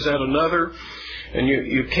voice is at another. And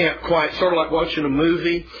you can't quite, sort of like watching a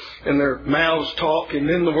movie and their mouths talk and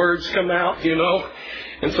then the words come out,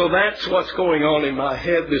 And so that's what's going on in my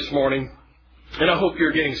head this morning. And I hope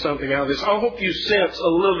you're getting something out of this. I hope you sense a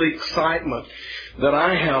little excitement that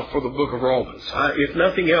I have for the book of Romans. If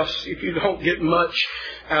nothing else, if you don't get much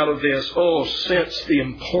out of this, sense the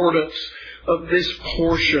importance of this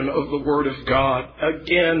portion of the Word of God.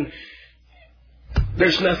 Again,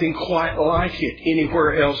 there's nothing quite like it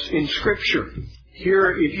anywhere else in Scripture.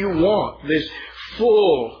 Here, if you want this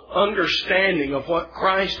full understanding of what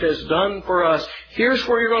Christ has done for us, here's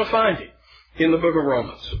where you're going to find it, in the book of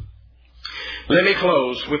Romans. Let me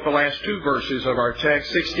close with the last 2 verses of our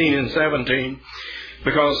text, 16 and 17,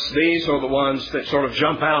 because these are the ones that sort of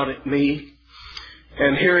jump out at me.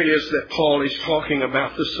 And here it is that Paul is talking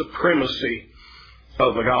about the supremacy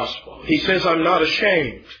of the gospel. He says, I'm not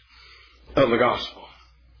ashamed of the gospel.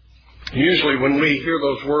 Usually when we hear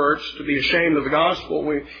those words, to be ashamed of the gospel,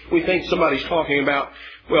 we think somebody's talking about,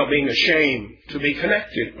 being ashamed to be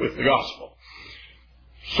connected with the gospel.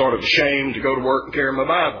 Sort of ashamed to go to work and carry my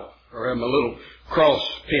Bible, or have my little cross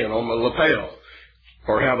pin on my lapel,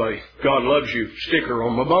 or have a God loves you sticker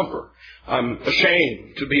on my bumper. I'm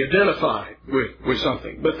ashamed to be identified with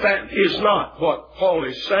something. But that is not what Paul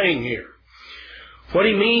is saying here. What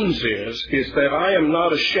he means is that I am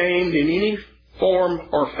not ashamed in any form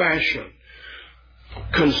or fashion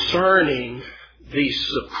concerning the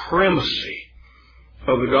supremacy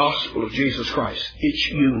of the gospel of Jesus Christ, its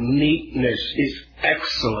uniqueness, its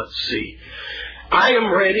excellency, I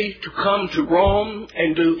am ready to come to Rome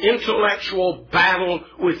and do intellectual battle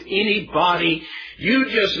with anybody. You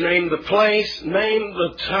just name the place, name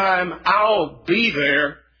the time, I'll be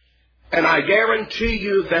there. And I guarantee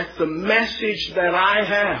you that the message that I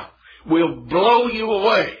have will blow you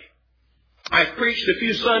away. I preached a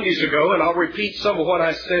few Sundays ago, and I'll repeat some of what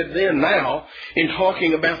I said then now, in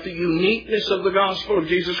talking about the uniqueness of the gospel of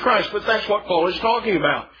Jesus Christ. But that's what Paul is talking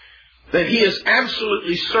about. That he is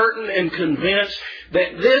absolutely certain and convinced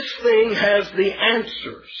that this thing has the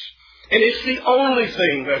answers. And it's the only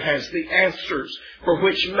thing that has the answers for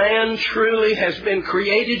which man truly has been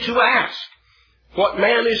created to ask. What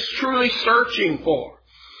man is truly searching for.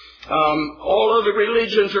 All other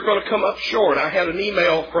religions are going to come up short. I had an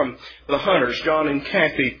email from the Hunters, John and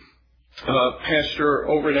Kathy, pastor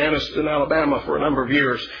over in Anniston, Alabama for a number of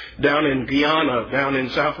years, down in Guyana, down in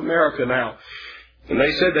South America now. And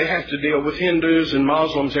they said they have to deal with Hindus and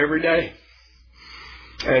Muslims every day.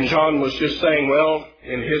 And John was just saying, well,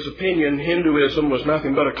 in his opinion, Hinduism was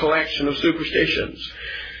nothing but a collection of superstitions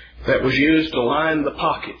that was used to line the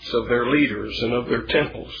pockets of their leaders and of their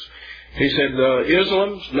temples. He said,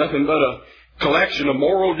 Islam's nothing but a collection of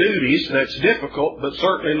moral duties that's difficult, but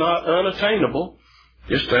certainly not unattainable.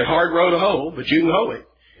 Just a hard road to hoe, but you can hoe it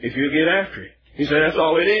if you get after it. He said, that's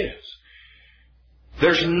all it is.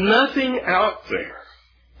 There's nothing out there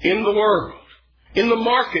in the world, in the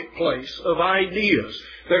marketplace of ideas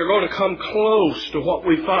that are going to come close to what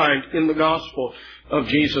we find in the gospel of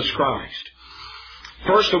Jesus Christ.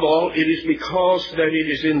 First of all, it is because that it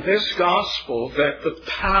is in this gospel that the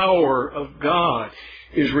power of God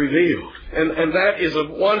is revealed. And that is a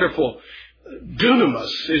wonderful,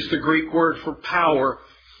 dunamis is the Greek word for power.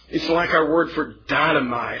 It's like our word for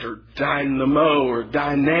dynamite or dynamo or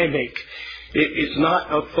dynamic. It's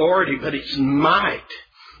not authority, but it's might.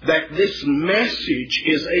 That this message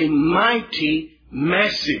is a mighty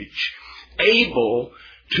message, able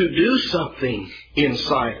to do something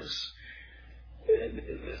inside us.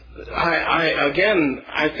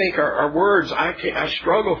 I think our words, I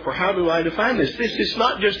struggle for how do I define this. This is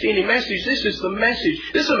not just any message. This is the message.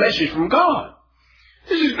 This is a message from God.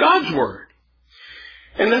 This is God's word.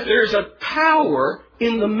 And that there's a power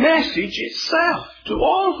in the message itself to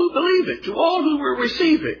all who believe it, to all who will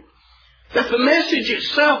receive it. That the message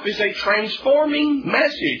itself is a transforming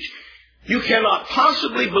message. You cannot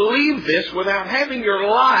possibly believe this without having your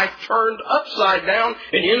life turned upside down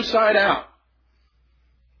and inside out.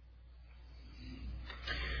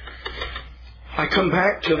 I come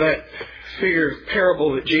back to that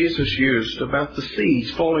parable that Jesus used about the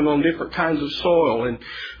seeds falling on different kinds of soil. And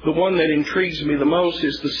the one that intrigues me the most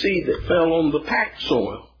is the seed that fell on the packed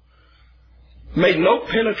soil. Made no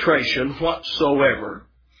penetration whatsoever.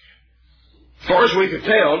 As far as we could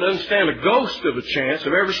tell, doesn't stand a ghost of a chance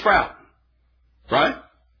of ever sprouting. Right?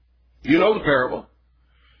 You know the parable.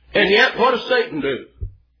 And yet, what does Satan do?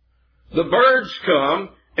 The birds come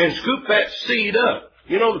and scoop that seed up.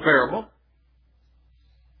 You know the parable.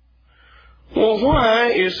 Well,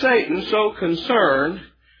 why is Satan so concerned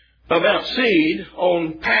about seed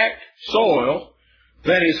on packed soil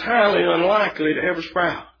that is highly unlikely to ever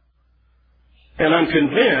sprout? And I'm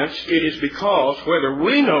convinced it is because, whether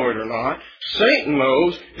we know it or not, Satan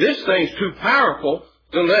knows this thing's too powerful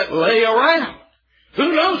to let lay around.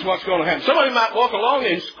 Who knows what's going to happen? Somebody might walk along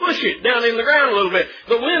and squish it down in the ground a little bit.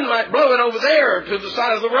 The wind might blow it over there to the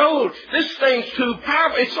side of the road. This thing's too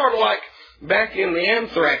powerful. It's sort of like back in the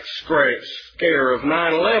anthrax scare of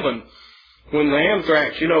 9/11, when the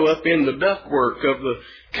anthrax, up in the ductwork of the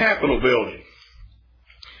Capitol building.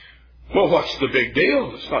 Well, what's the big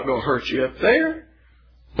deal? It's not going to hurt you up there.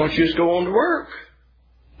 Why don't you just go on to work?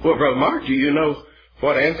 Well, Brother Mark, do you know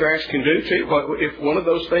what anthrax can do to you? What if one of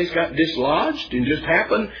those things got dislodged and just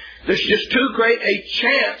happened? There's just too great a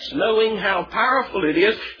chance, knowing how powerful it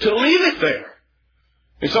is, to leave it there.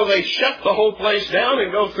 And so they shut the whole place down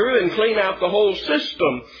and go through and clean out the whole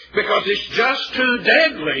system because it's just too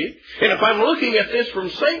deadly. And if I'm looking at this from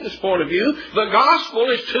Satan's point of view, the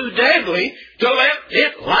gospel is too deadly to let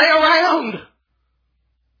it lie around.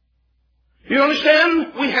 You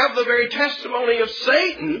understand? We have the very testimony of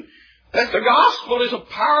Satan that the gospel is a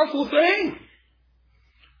powerful thing.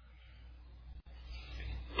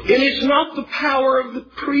 And it's not the power of the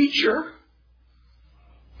preacher,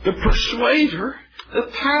 the persuader. The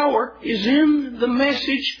power is in the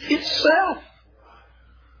message itself.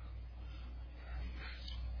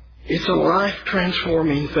 It's a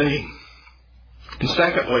life-transforming thing. And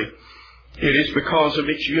secondly, it is because of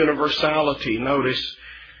its universality. Notice,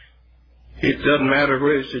 it doesn't matter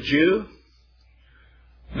whether it's a Jew,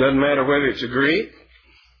 doesn't matter whether it's a Greek,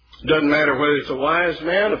 Doesn't matter whether it's a wise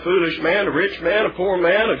man, a foolish man, a rich man, a poor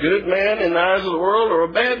man, a good man in the eyes of the world, or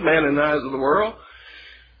a bad man in the eyes of the world.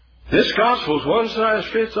 This gospel is one size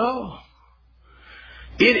fits all.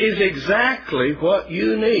 It is exactly what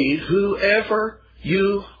you need, whoever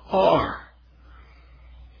you are.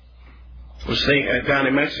 I was thinking, down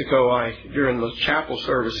in Mexico, during the chapel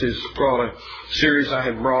services, brought a series I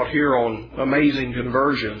had brought here on amazing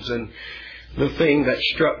conversions. And the thing that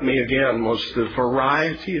struck me again was the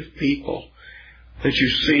variety of people that you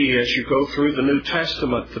see as you go through the New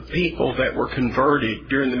Testament, the people that were converted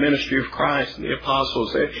during the ministry of Christ and the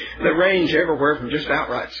apostles. They range everywhere from just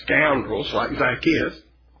outright scoundrels like Zacchaeus,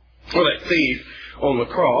 or that thief on the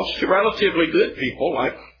cross, to relatively good people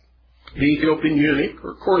like the Ethiopian eunuch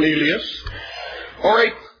or Cornelius, or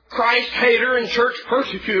a Christ hater and church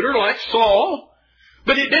persecutor like Saul.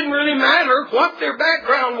 But it didn't really matter what their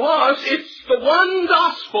background was. It's the one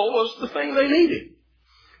gospel was the thing they needed.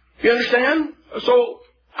 You understand? So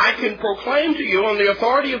I can proclaim to you on the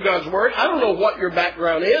authority of God's Word, I don't know what your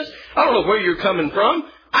background is. I don't know where you're coming from.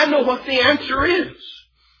 I know what the answer is.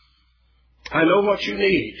 I know what you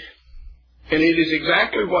need. And it is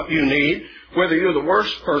exactly what you need, whether you're the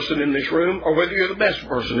worst person in this room or whether you're the best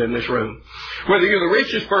person in this room. Whether you're the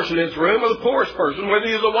richest person in this room or the poorest person, whether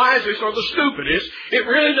you're the wisest or the stupidest, it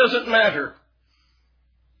really doesn't matter.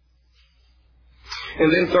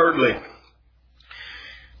 And then thirdly,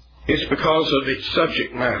 it's because of its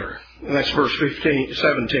subject matter. And that's verse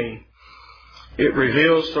 17. It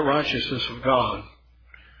reveals the righteousness of God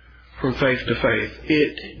from faith to faith.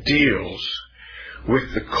 It deals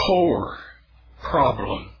with the core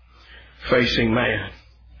problem facing man.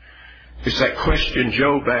 It's that question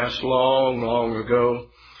Job asked long, long ago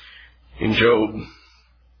in Job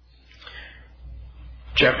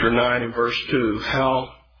chapter 9 and verse 2.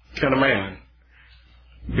 How can a man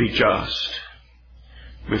be just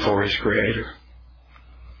before his Creator?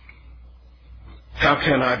 How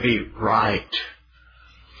can I be right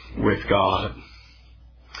with God?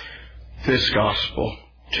 This gospel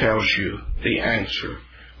tells you the answer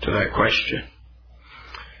to that question.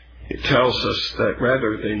 It tells us that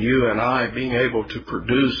rather than you and I being able to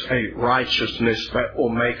produce a righteousness that will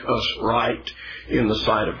make us right in the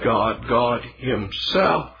sight of God, God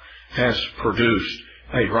Himself has produced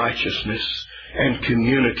a righteousness and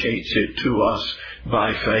communicates it to us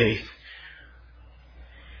by faith.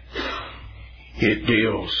 It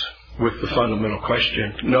deals with the fundamental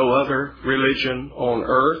question. No other religion on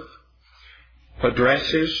earth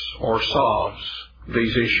addresses or solves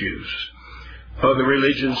these issues. Other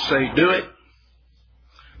religions say, do it.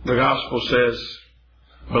 The gospel says,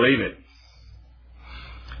 believe it.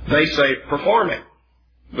 They say, perform it.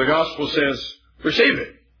 The gospel says, receive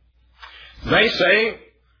it. They say,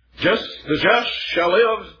 the just shall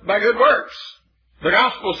live by good works. The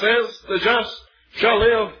gospel says, the just shall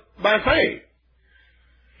live by faith.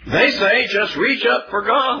 They say, just reach up for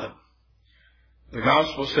God. The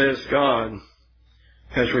gospel says, God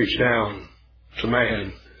has reached down to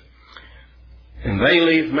man. And they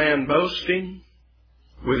leave man boasting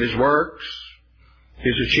with his works,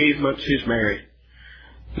 his achievements, his merit.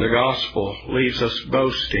 The gospel leaves us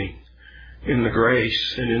boasting in the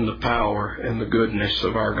grace and in the power and the goodness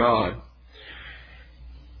of our God.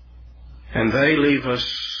 And they leave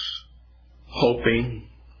us hoping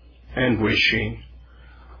and wishing.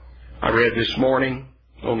 I read this morning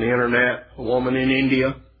on the internet, a woman in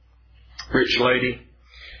India, rich lady,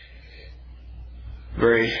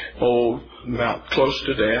 very old, about close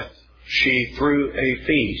to death. She threw a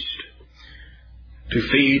feast to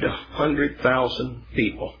feed 100,000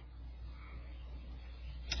 people.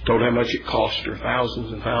 Told how much it cost her,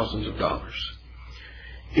 thousands and thousands of dollars,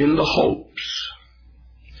 in the hopes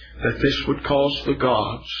that this would cause the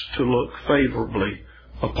gods to look favorably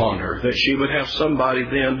upon her, that she would have somebody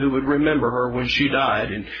then who would remember her when she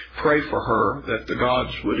died and pray for her, that the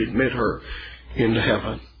gods would admit her into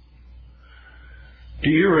heaven. Do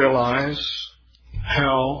you realize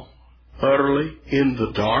how utterly in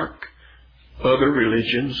the dark other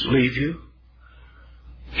religions leave you?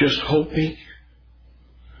 Just hoping.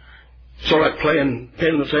 So like playing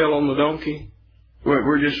pin the tail on the donkey.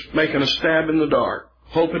 We're just making a stab in the dark,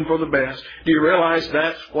 hoping for the best. Do you realize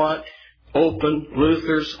that's what opened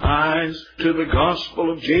Luther's eyes to the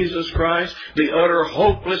gospel of Jesus Christ? The utter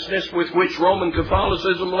hopelessness with which Roman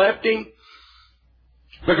Catholicism left him?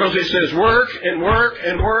 Because it says work and work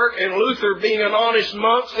and work, and Luther, being an honest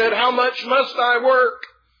monk, said, how much must I work?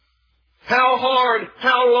 How hard?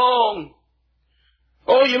 How long?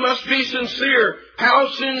 Oh, you must be sincere. How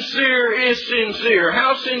sincere is sincere?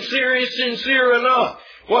 How sincere is sincere enough?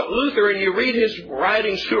 what Luther, and you read his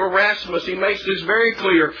writings to Erasmus, he makes this very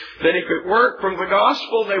clear, that if it weren't for the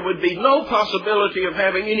gospel, there would be no possibility of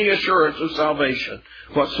having any assurance of salvation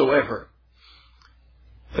whatsoever.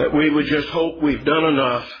 That we would just hope we've done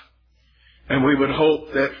enough, and we would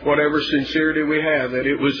hope that whatever sincerity we have, that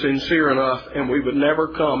it was sincere enough, and we would never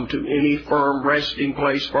come to any firm resting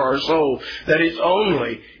place for our soul. That it's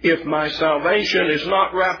only if my salvation is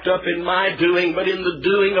not wrapped up in my doing, but in the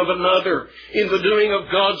doing of another, in the doing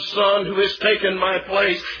of God's Son who has taken my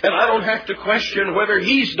place. And I don't have to question whether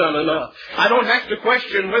He's done enough. I don't have to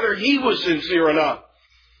question whether He was sincere enough.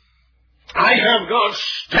 I have God's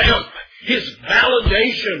stamp, His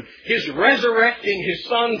validation, His resurrecting His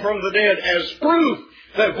Son from the dead as proof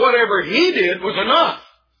that whatever He did was enough.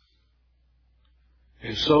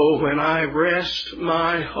 And so when I rest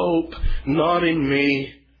my hope not in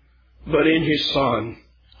me, but in His Son,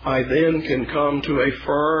 I then can come to a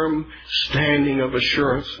firm standing of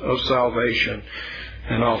assurance of salvation,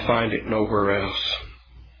 and I'll find it nowhere else.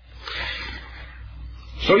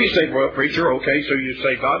 So you say, well, preacher, okay, so you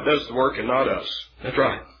say God does the work and not us. That's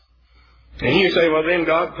right. And you say, well, then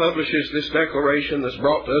God publishes this declaration that's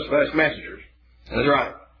brought to us by His messengers. That's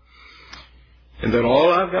right. And then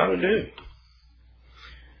all I've got to do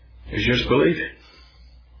is just believe it.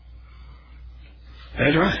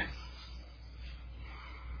 That's right.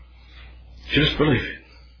 Just believe it.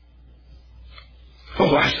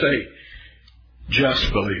 Oh, I say,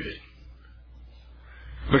 just believe it.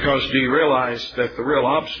 Because do you realize that the real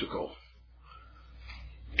obstacle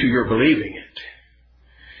to your believing it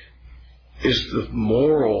is the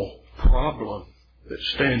moral problem that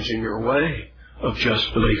stands in your way of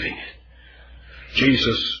just believing it?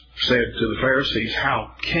 Jesus said to the Pharisees,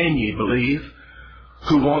 how can ye believe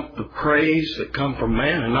who want the praise that come from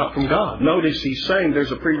man and not from God? Notice He's saying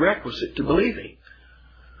there's a prerequisite to believing.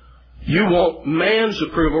 You want man's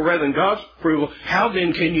approval rather than God's approval. How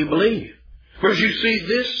then can you believe? Because you see,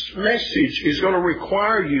 this message is going to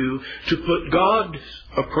require you to put God's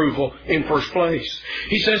approval in first place.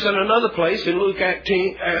 He says in another place, in Luke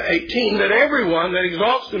 18, that everyone that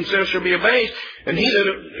exalts himself shall be abased, and he that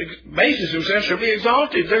abases himself shall be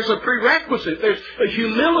exalted. There's a prerequisite. There's a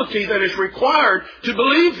humility that is required to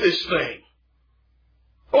believe this thing.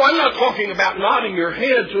 Oh, I'm not talking about nodding your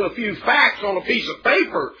head to a few facts on a piece of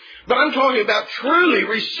paper, but I'm talking about truly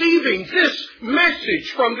receiving this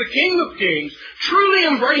message from the King of Kings, truly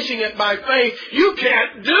embracing it by faith. You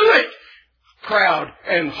can't do it, proud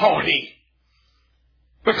and haughty.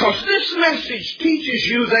 Because this message teaches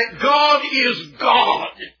you that God is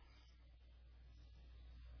God.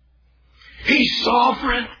 He's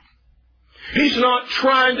sovereign. He's not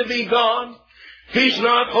trying to be God. He's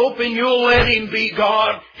not hoping you'll let Him be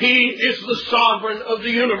God. He is the sovereign of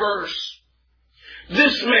the universe.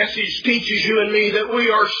 This message teaches you and me that we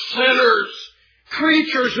are sinners,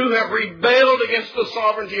 creatures who have rebelled against the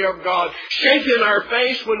sovereignty of God, shaken our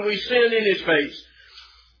face when we sin in His face.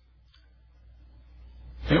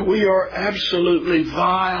 That we are absolutely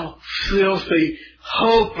vile, filthy,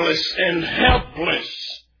 hopeless, and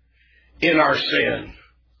helpless in our sin.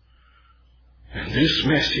 And this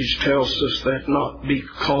message tells us that not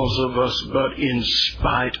because of us, but in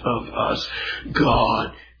spite of us,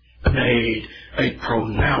 God made a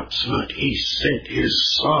pronouncement. He sent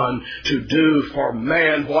His Son to do for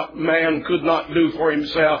man what man could not do for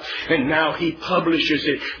himself. And now He publishes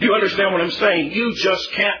it. Do you understand what I'm saying? You just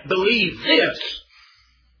can't believe this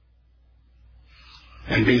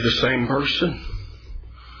and be the same person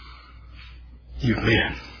you've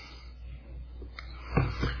been.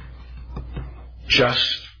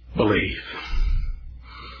 Just believe.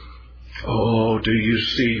 Oh, do you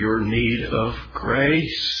see your need of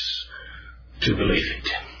grace to believe it?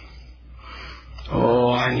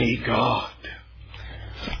 Oh, I need God,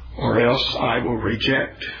 or else I will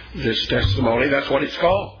reject this testimony. That's what it's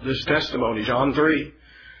called, this testimony, John 3.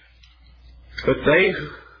 But they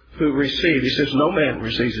who receive, He says, no man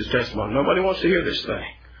receives His testimony. Nobody wants to hear this thing.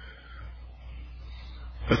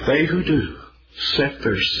 But they who do set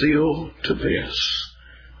their seal to this.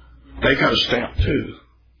 They got a stamp too.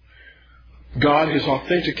 God has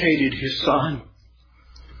authenticated His Son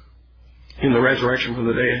in the resurrection from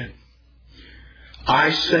the dead.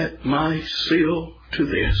 I set my seal to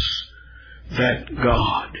this, that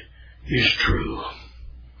God is true.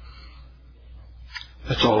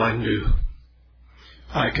 That's all I can do.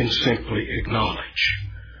 I can simply acknowledge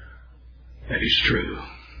that He's true.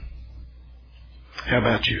 How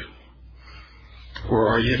about you? Where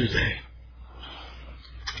are you today?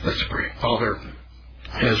 Let's pray. Father,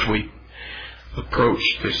 as we approach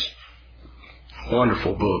this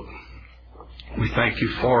wonderful book, we thank You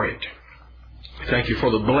for it. We thank you for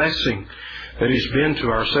the blessing that has been to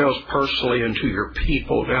ourselves personally and to your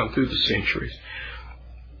people down through the centuries.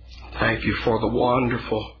 Thank you for the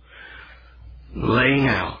wonderful laying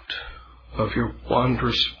out of your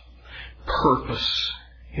wondrous purpose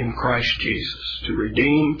in Christ Jesus to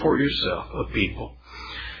redeem for yourself a people,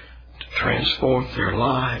 to transform their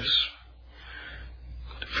lives,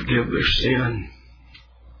 to forgive their sin,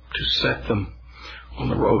 to set them on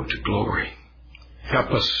the road to glory.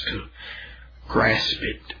 Help us to grasp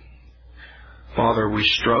it. Father, we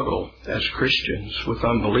struggle as Christians with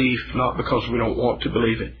unbelief, not because we don't want to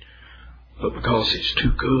believe it, but because it's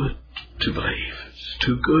too good to believe. It's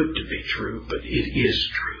too good to be true, but it is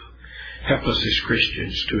true. Help us as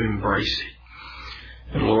Christians to embrace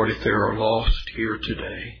it. And Lord, if there are lost here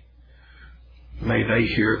today, may they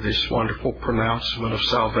hear this wonderful pronouncement of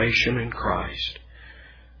salvation in Christ.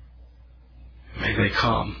 May they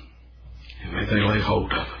come and may they lay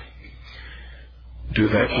hold of it. Do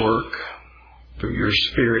that work through your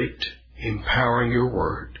Spirit, empowering your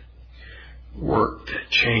word. Work that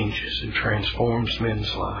changes and transforms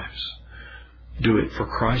men's lives. Do it for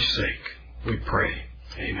Christ's sake, we pray.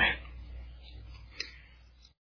 Amen.